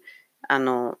ぐ、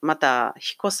また引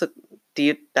っ越すって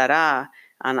言ったら、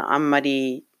あんま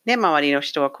り、ね、周りの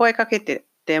人は声かけて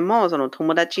ても、その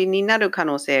友達になる可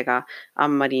能性があ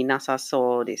んまりなさ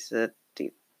そうですって言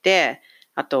って、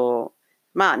あと、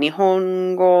日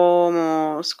本語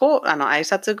も挨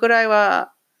拶ぐらい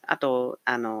は、あと、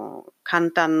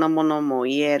簡単なものも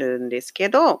言えるんですけ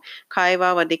ど、会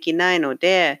話はできないの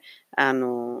で、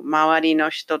周りの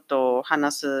人と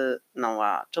話すの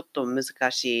はちょっと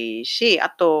難しいし、あ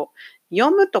と、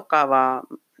読むとかは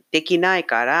できない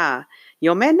から、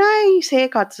読めない生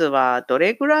活はど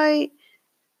れぐらい、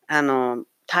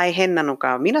大変なの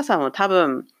か、皆さんは多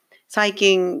分最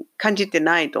近感じて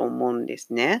ないと思うんで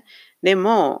すね。で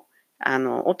も、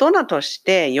大人とし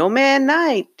て読め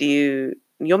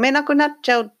なくなっ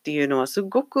ちゃうっていうのはす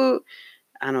ごく、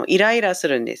イライラす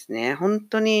るんですね。本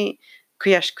当に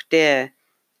悔しくて、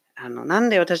なん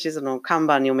で私その看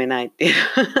板読めないっていう。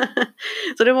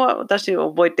それも私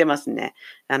覚えてますね。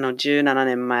17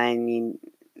年前に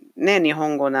ね、日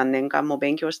本語何年間も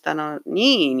勉強したの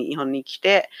に、日本に来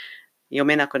て読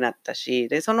めなくなったし、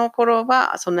で、その頃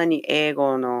はそんなに英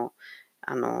語の、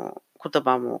言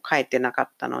葉も書いてなかっ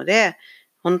たので、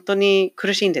本当に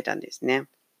苦しんでたんですね。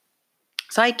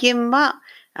最近は、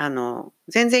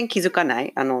全然気づかな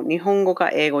い。日本語か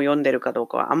英語読んでるかどう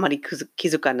かはあんまり気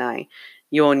づかない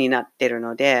ようになってる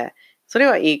ので、それ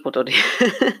はいいことで、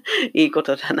いいこ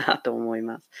とだなと思い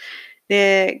ます。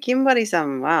で、キンバリさ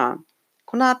んは、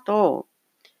この後、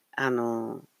ア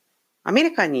メ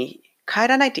リカに帰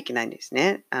らないといけないんです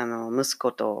ね。息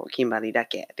子とキンバリだ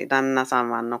け。で、旦那さん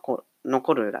は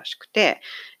残るらしくて。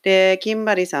で、キン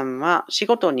バリさんは仕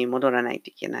事に戻らないと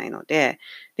いけないので、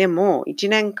でも1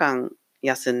年間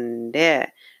休ん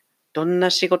で、どんな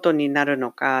仕事になる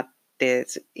のかって、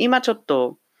今ちょっ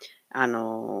と、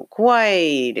怖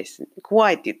いです。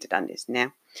怖いって言ってたんです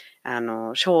ね。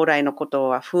将来のこと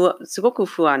はすごく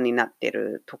不安になってい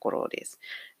るところです。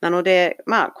なので、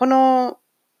この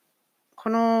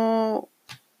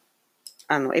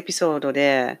エピソード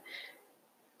で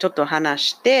ちょっと話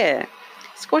して、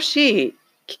少し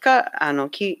気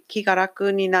が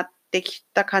楽になってき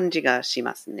た感じがし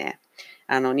ますね。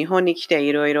日本に来て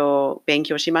いろいろ勉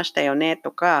強しましたよね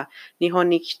とか、日本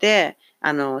に来て、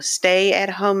stay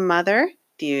at home mother っ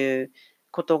ていう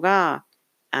ことが、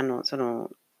そ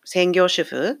の、専業主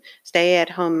婦、stay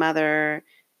at home mother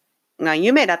が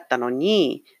夢だったの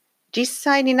に、実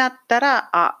際になった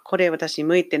ら、これ私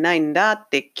向いてないんだっ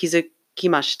て気づき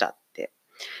ましたって。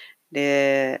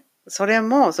で、それ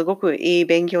もすごくいい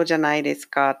勉強じゃないです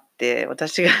かって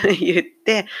私が言っ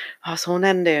て、あ、そう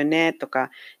なんだよねとか、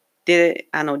で、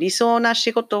理想な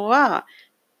仕事は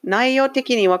内容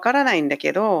的にわからないんだ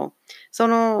けど、そ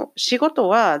の仕事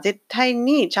は絶対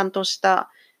にちゃんとした、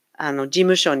事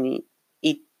務所に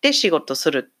行って仕事す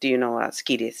るっていうのは好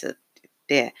きですって言っ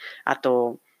て、あ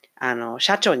と、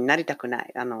社長になりたくな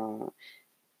い。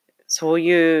そう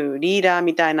いうリーダー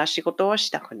みたいな仕事をし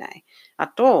たくない。あ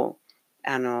と、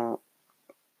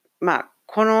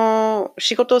この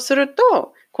仕事をする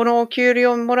と、このお給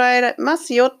料もらえま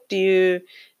すよっていう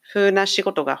風な仕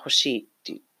事が欲しいって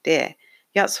言って、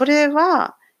いや、それ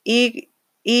はい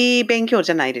い勉強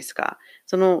じゃないですか。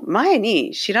その前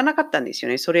に知らなかったんです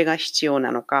よね。それが必要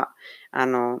なのか。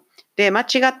で、間違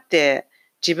って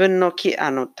自分の例え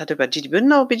ば自分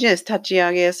のビジネス立ち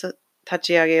上げ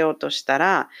ようとした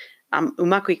ら、う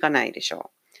まくいかないでしょう。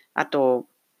あと、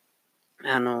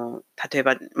例え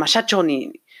ば、社長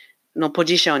のポ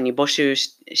ジションに募集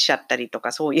しちゃったりと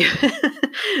か、そういう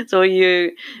そうい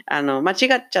う、間違っ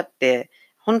ちゃって、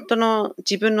本当の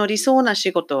自分の理想な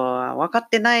仕事は分かっ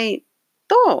てない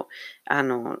と、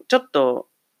ちょっと、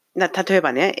例え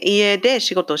ばね、家で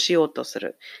仕事をしようとす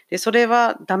る。で、それ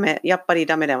はダメ、やっぱり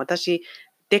ダメだ。私、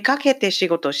出かけて仕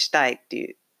事したいっ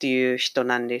ていう人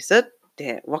なんですっ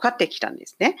て分かってきたんで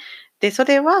すね。で、そ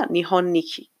れは日本に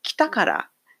来たから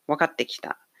分かってき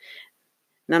た。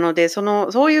なので、そ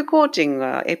ういうコーチング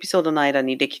がエピソードの間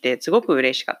にできて、すごく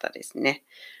嬉しかったですね。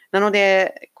なの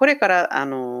で、これから、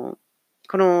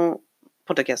この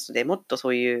ポッドキャストでもっとそ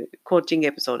ういうコーチング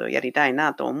エピソードをやりたい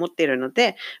なと思っているの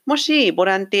で、もしボ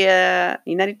ランティア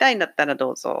になりたいんだったら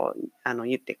どうぞ、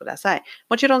言ってください。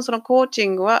もちろんそのコーチ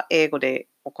ングは英語で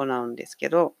行うんですけ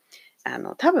ど、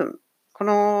多分、こ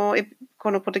のポ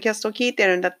ッドキャストを聞いて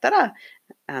るんだったら、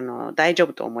大丈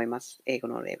夫と思います。英語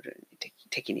のレベル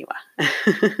的には。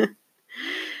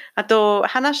あと、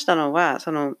話したのは、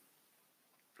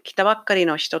来たばっかり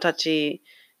の人たち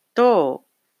と、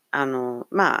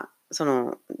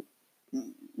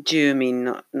住民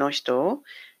の人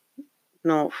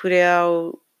の触れ合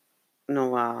う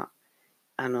のは、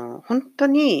本当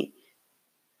に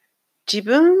自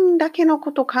分だけの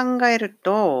ことを考える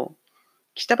と、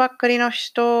来たばっかりの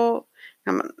人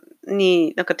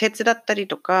になんか手伝ったり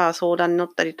とか、相談に乗っ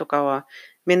たりとかは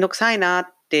めんどくさいな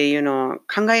っていうのは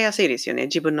考えやすいですよね。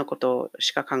自分のこと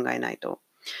しか考えないと。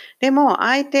でも、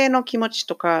相手の気持ち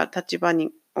とか立場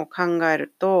を考え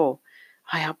ると、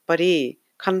やっぱり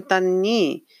簡単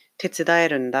に手伝え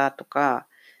るんだとか、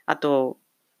あと、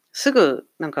すぐ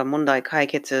なんか問題解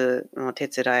決を手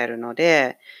伝えるの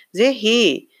で、ぜ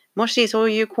ひ、もしそ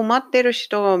ういう困ってる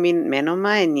人を目の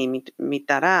前に見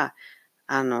たら、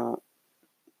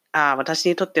私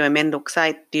にとってはめんどくさ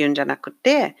いっていうんじゃなく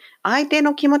て、相手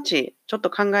の気持ち、ちょっと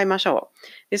考えましょう。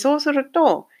で、そうする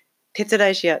と、絶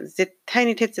対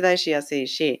に手伝いしやすい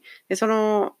し、で、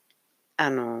相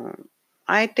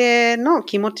手の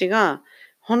気持ちが、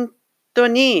本当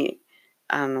に、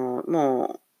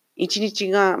もう、一日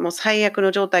がもう最悪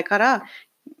の状態から、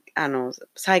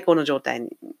最高の状態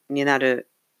になる、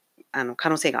可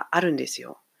能性があるんです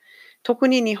よ。特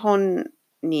に日本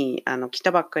に来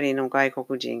たばっかりの外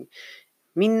国人、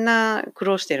みんな苦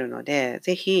労してるので、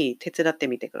ぜひ手伝って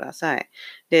みてください。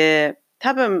で、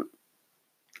多分、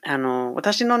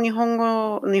私の日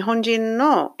本人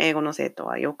の英語の生徒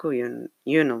はよく言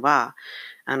うのは、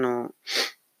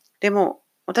でも、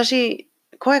私、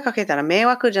声かけたら迷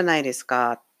惑じゃないです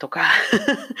か、とか。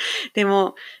で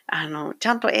も、ち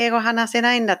ゃんと英語話せ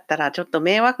ないんだったら、ちょっと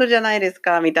迷惑じゃないです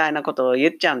か、みたいなことを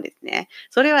言っちゃうんですね。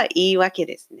それは言い訳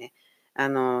ですね。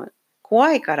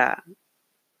怖いから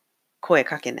声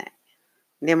かけない。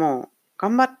でも、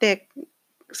頑張って、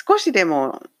少しで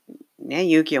もね、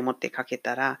勇気を持ってかけ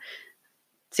たら、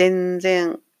全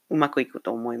然うまくいく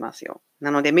と思いますよ。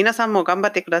なので皆さんも頑張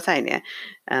ってくださいね。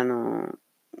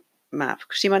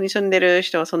福島に住んでる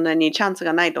人はそんなにチャンス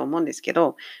がないと思うんですけ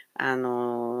ど、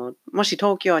もし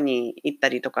東京に行った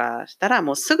りとかしたら、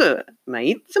もうすぐ、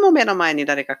いつも目の前に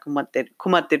誰か困って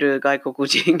る外国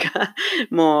人が、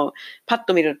もうパッ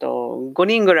と見ると5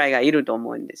人ぐらいがいると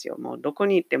思うんですよ。もうどこ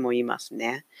に行ってもいます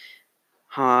ね。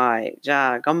はい。じ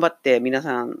ゃあ、頑張って皆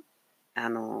さん、他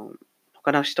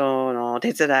の人のお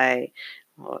手伝い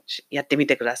をやってみ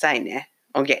てくださいね。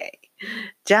OK。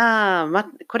じゃあ、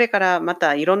これからま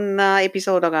たいろんなエピ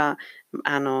ソードが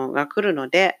来るの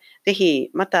で、ぜひ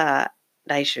また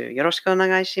来週よろしくお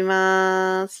願いし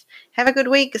ます。Have a good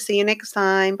week. See you next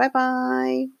time. Bye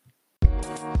bye.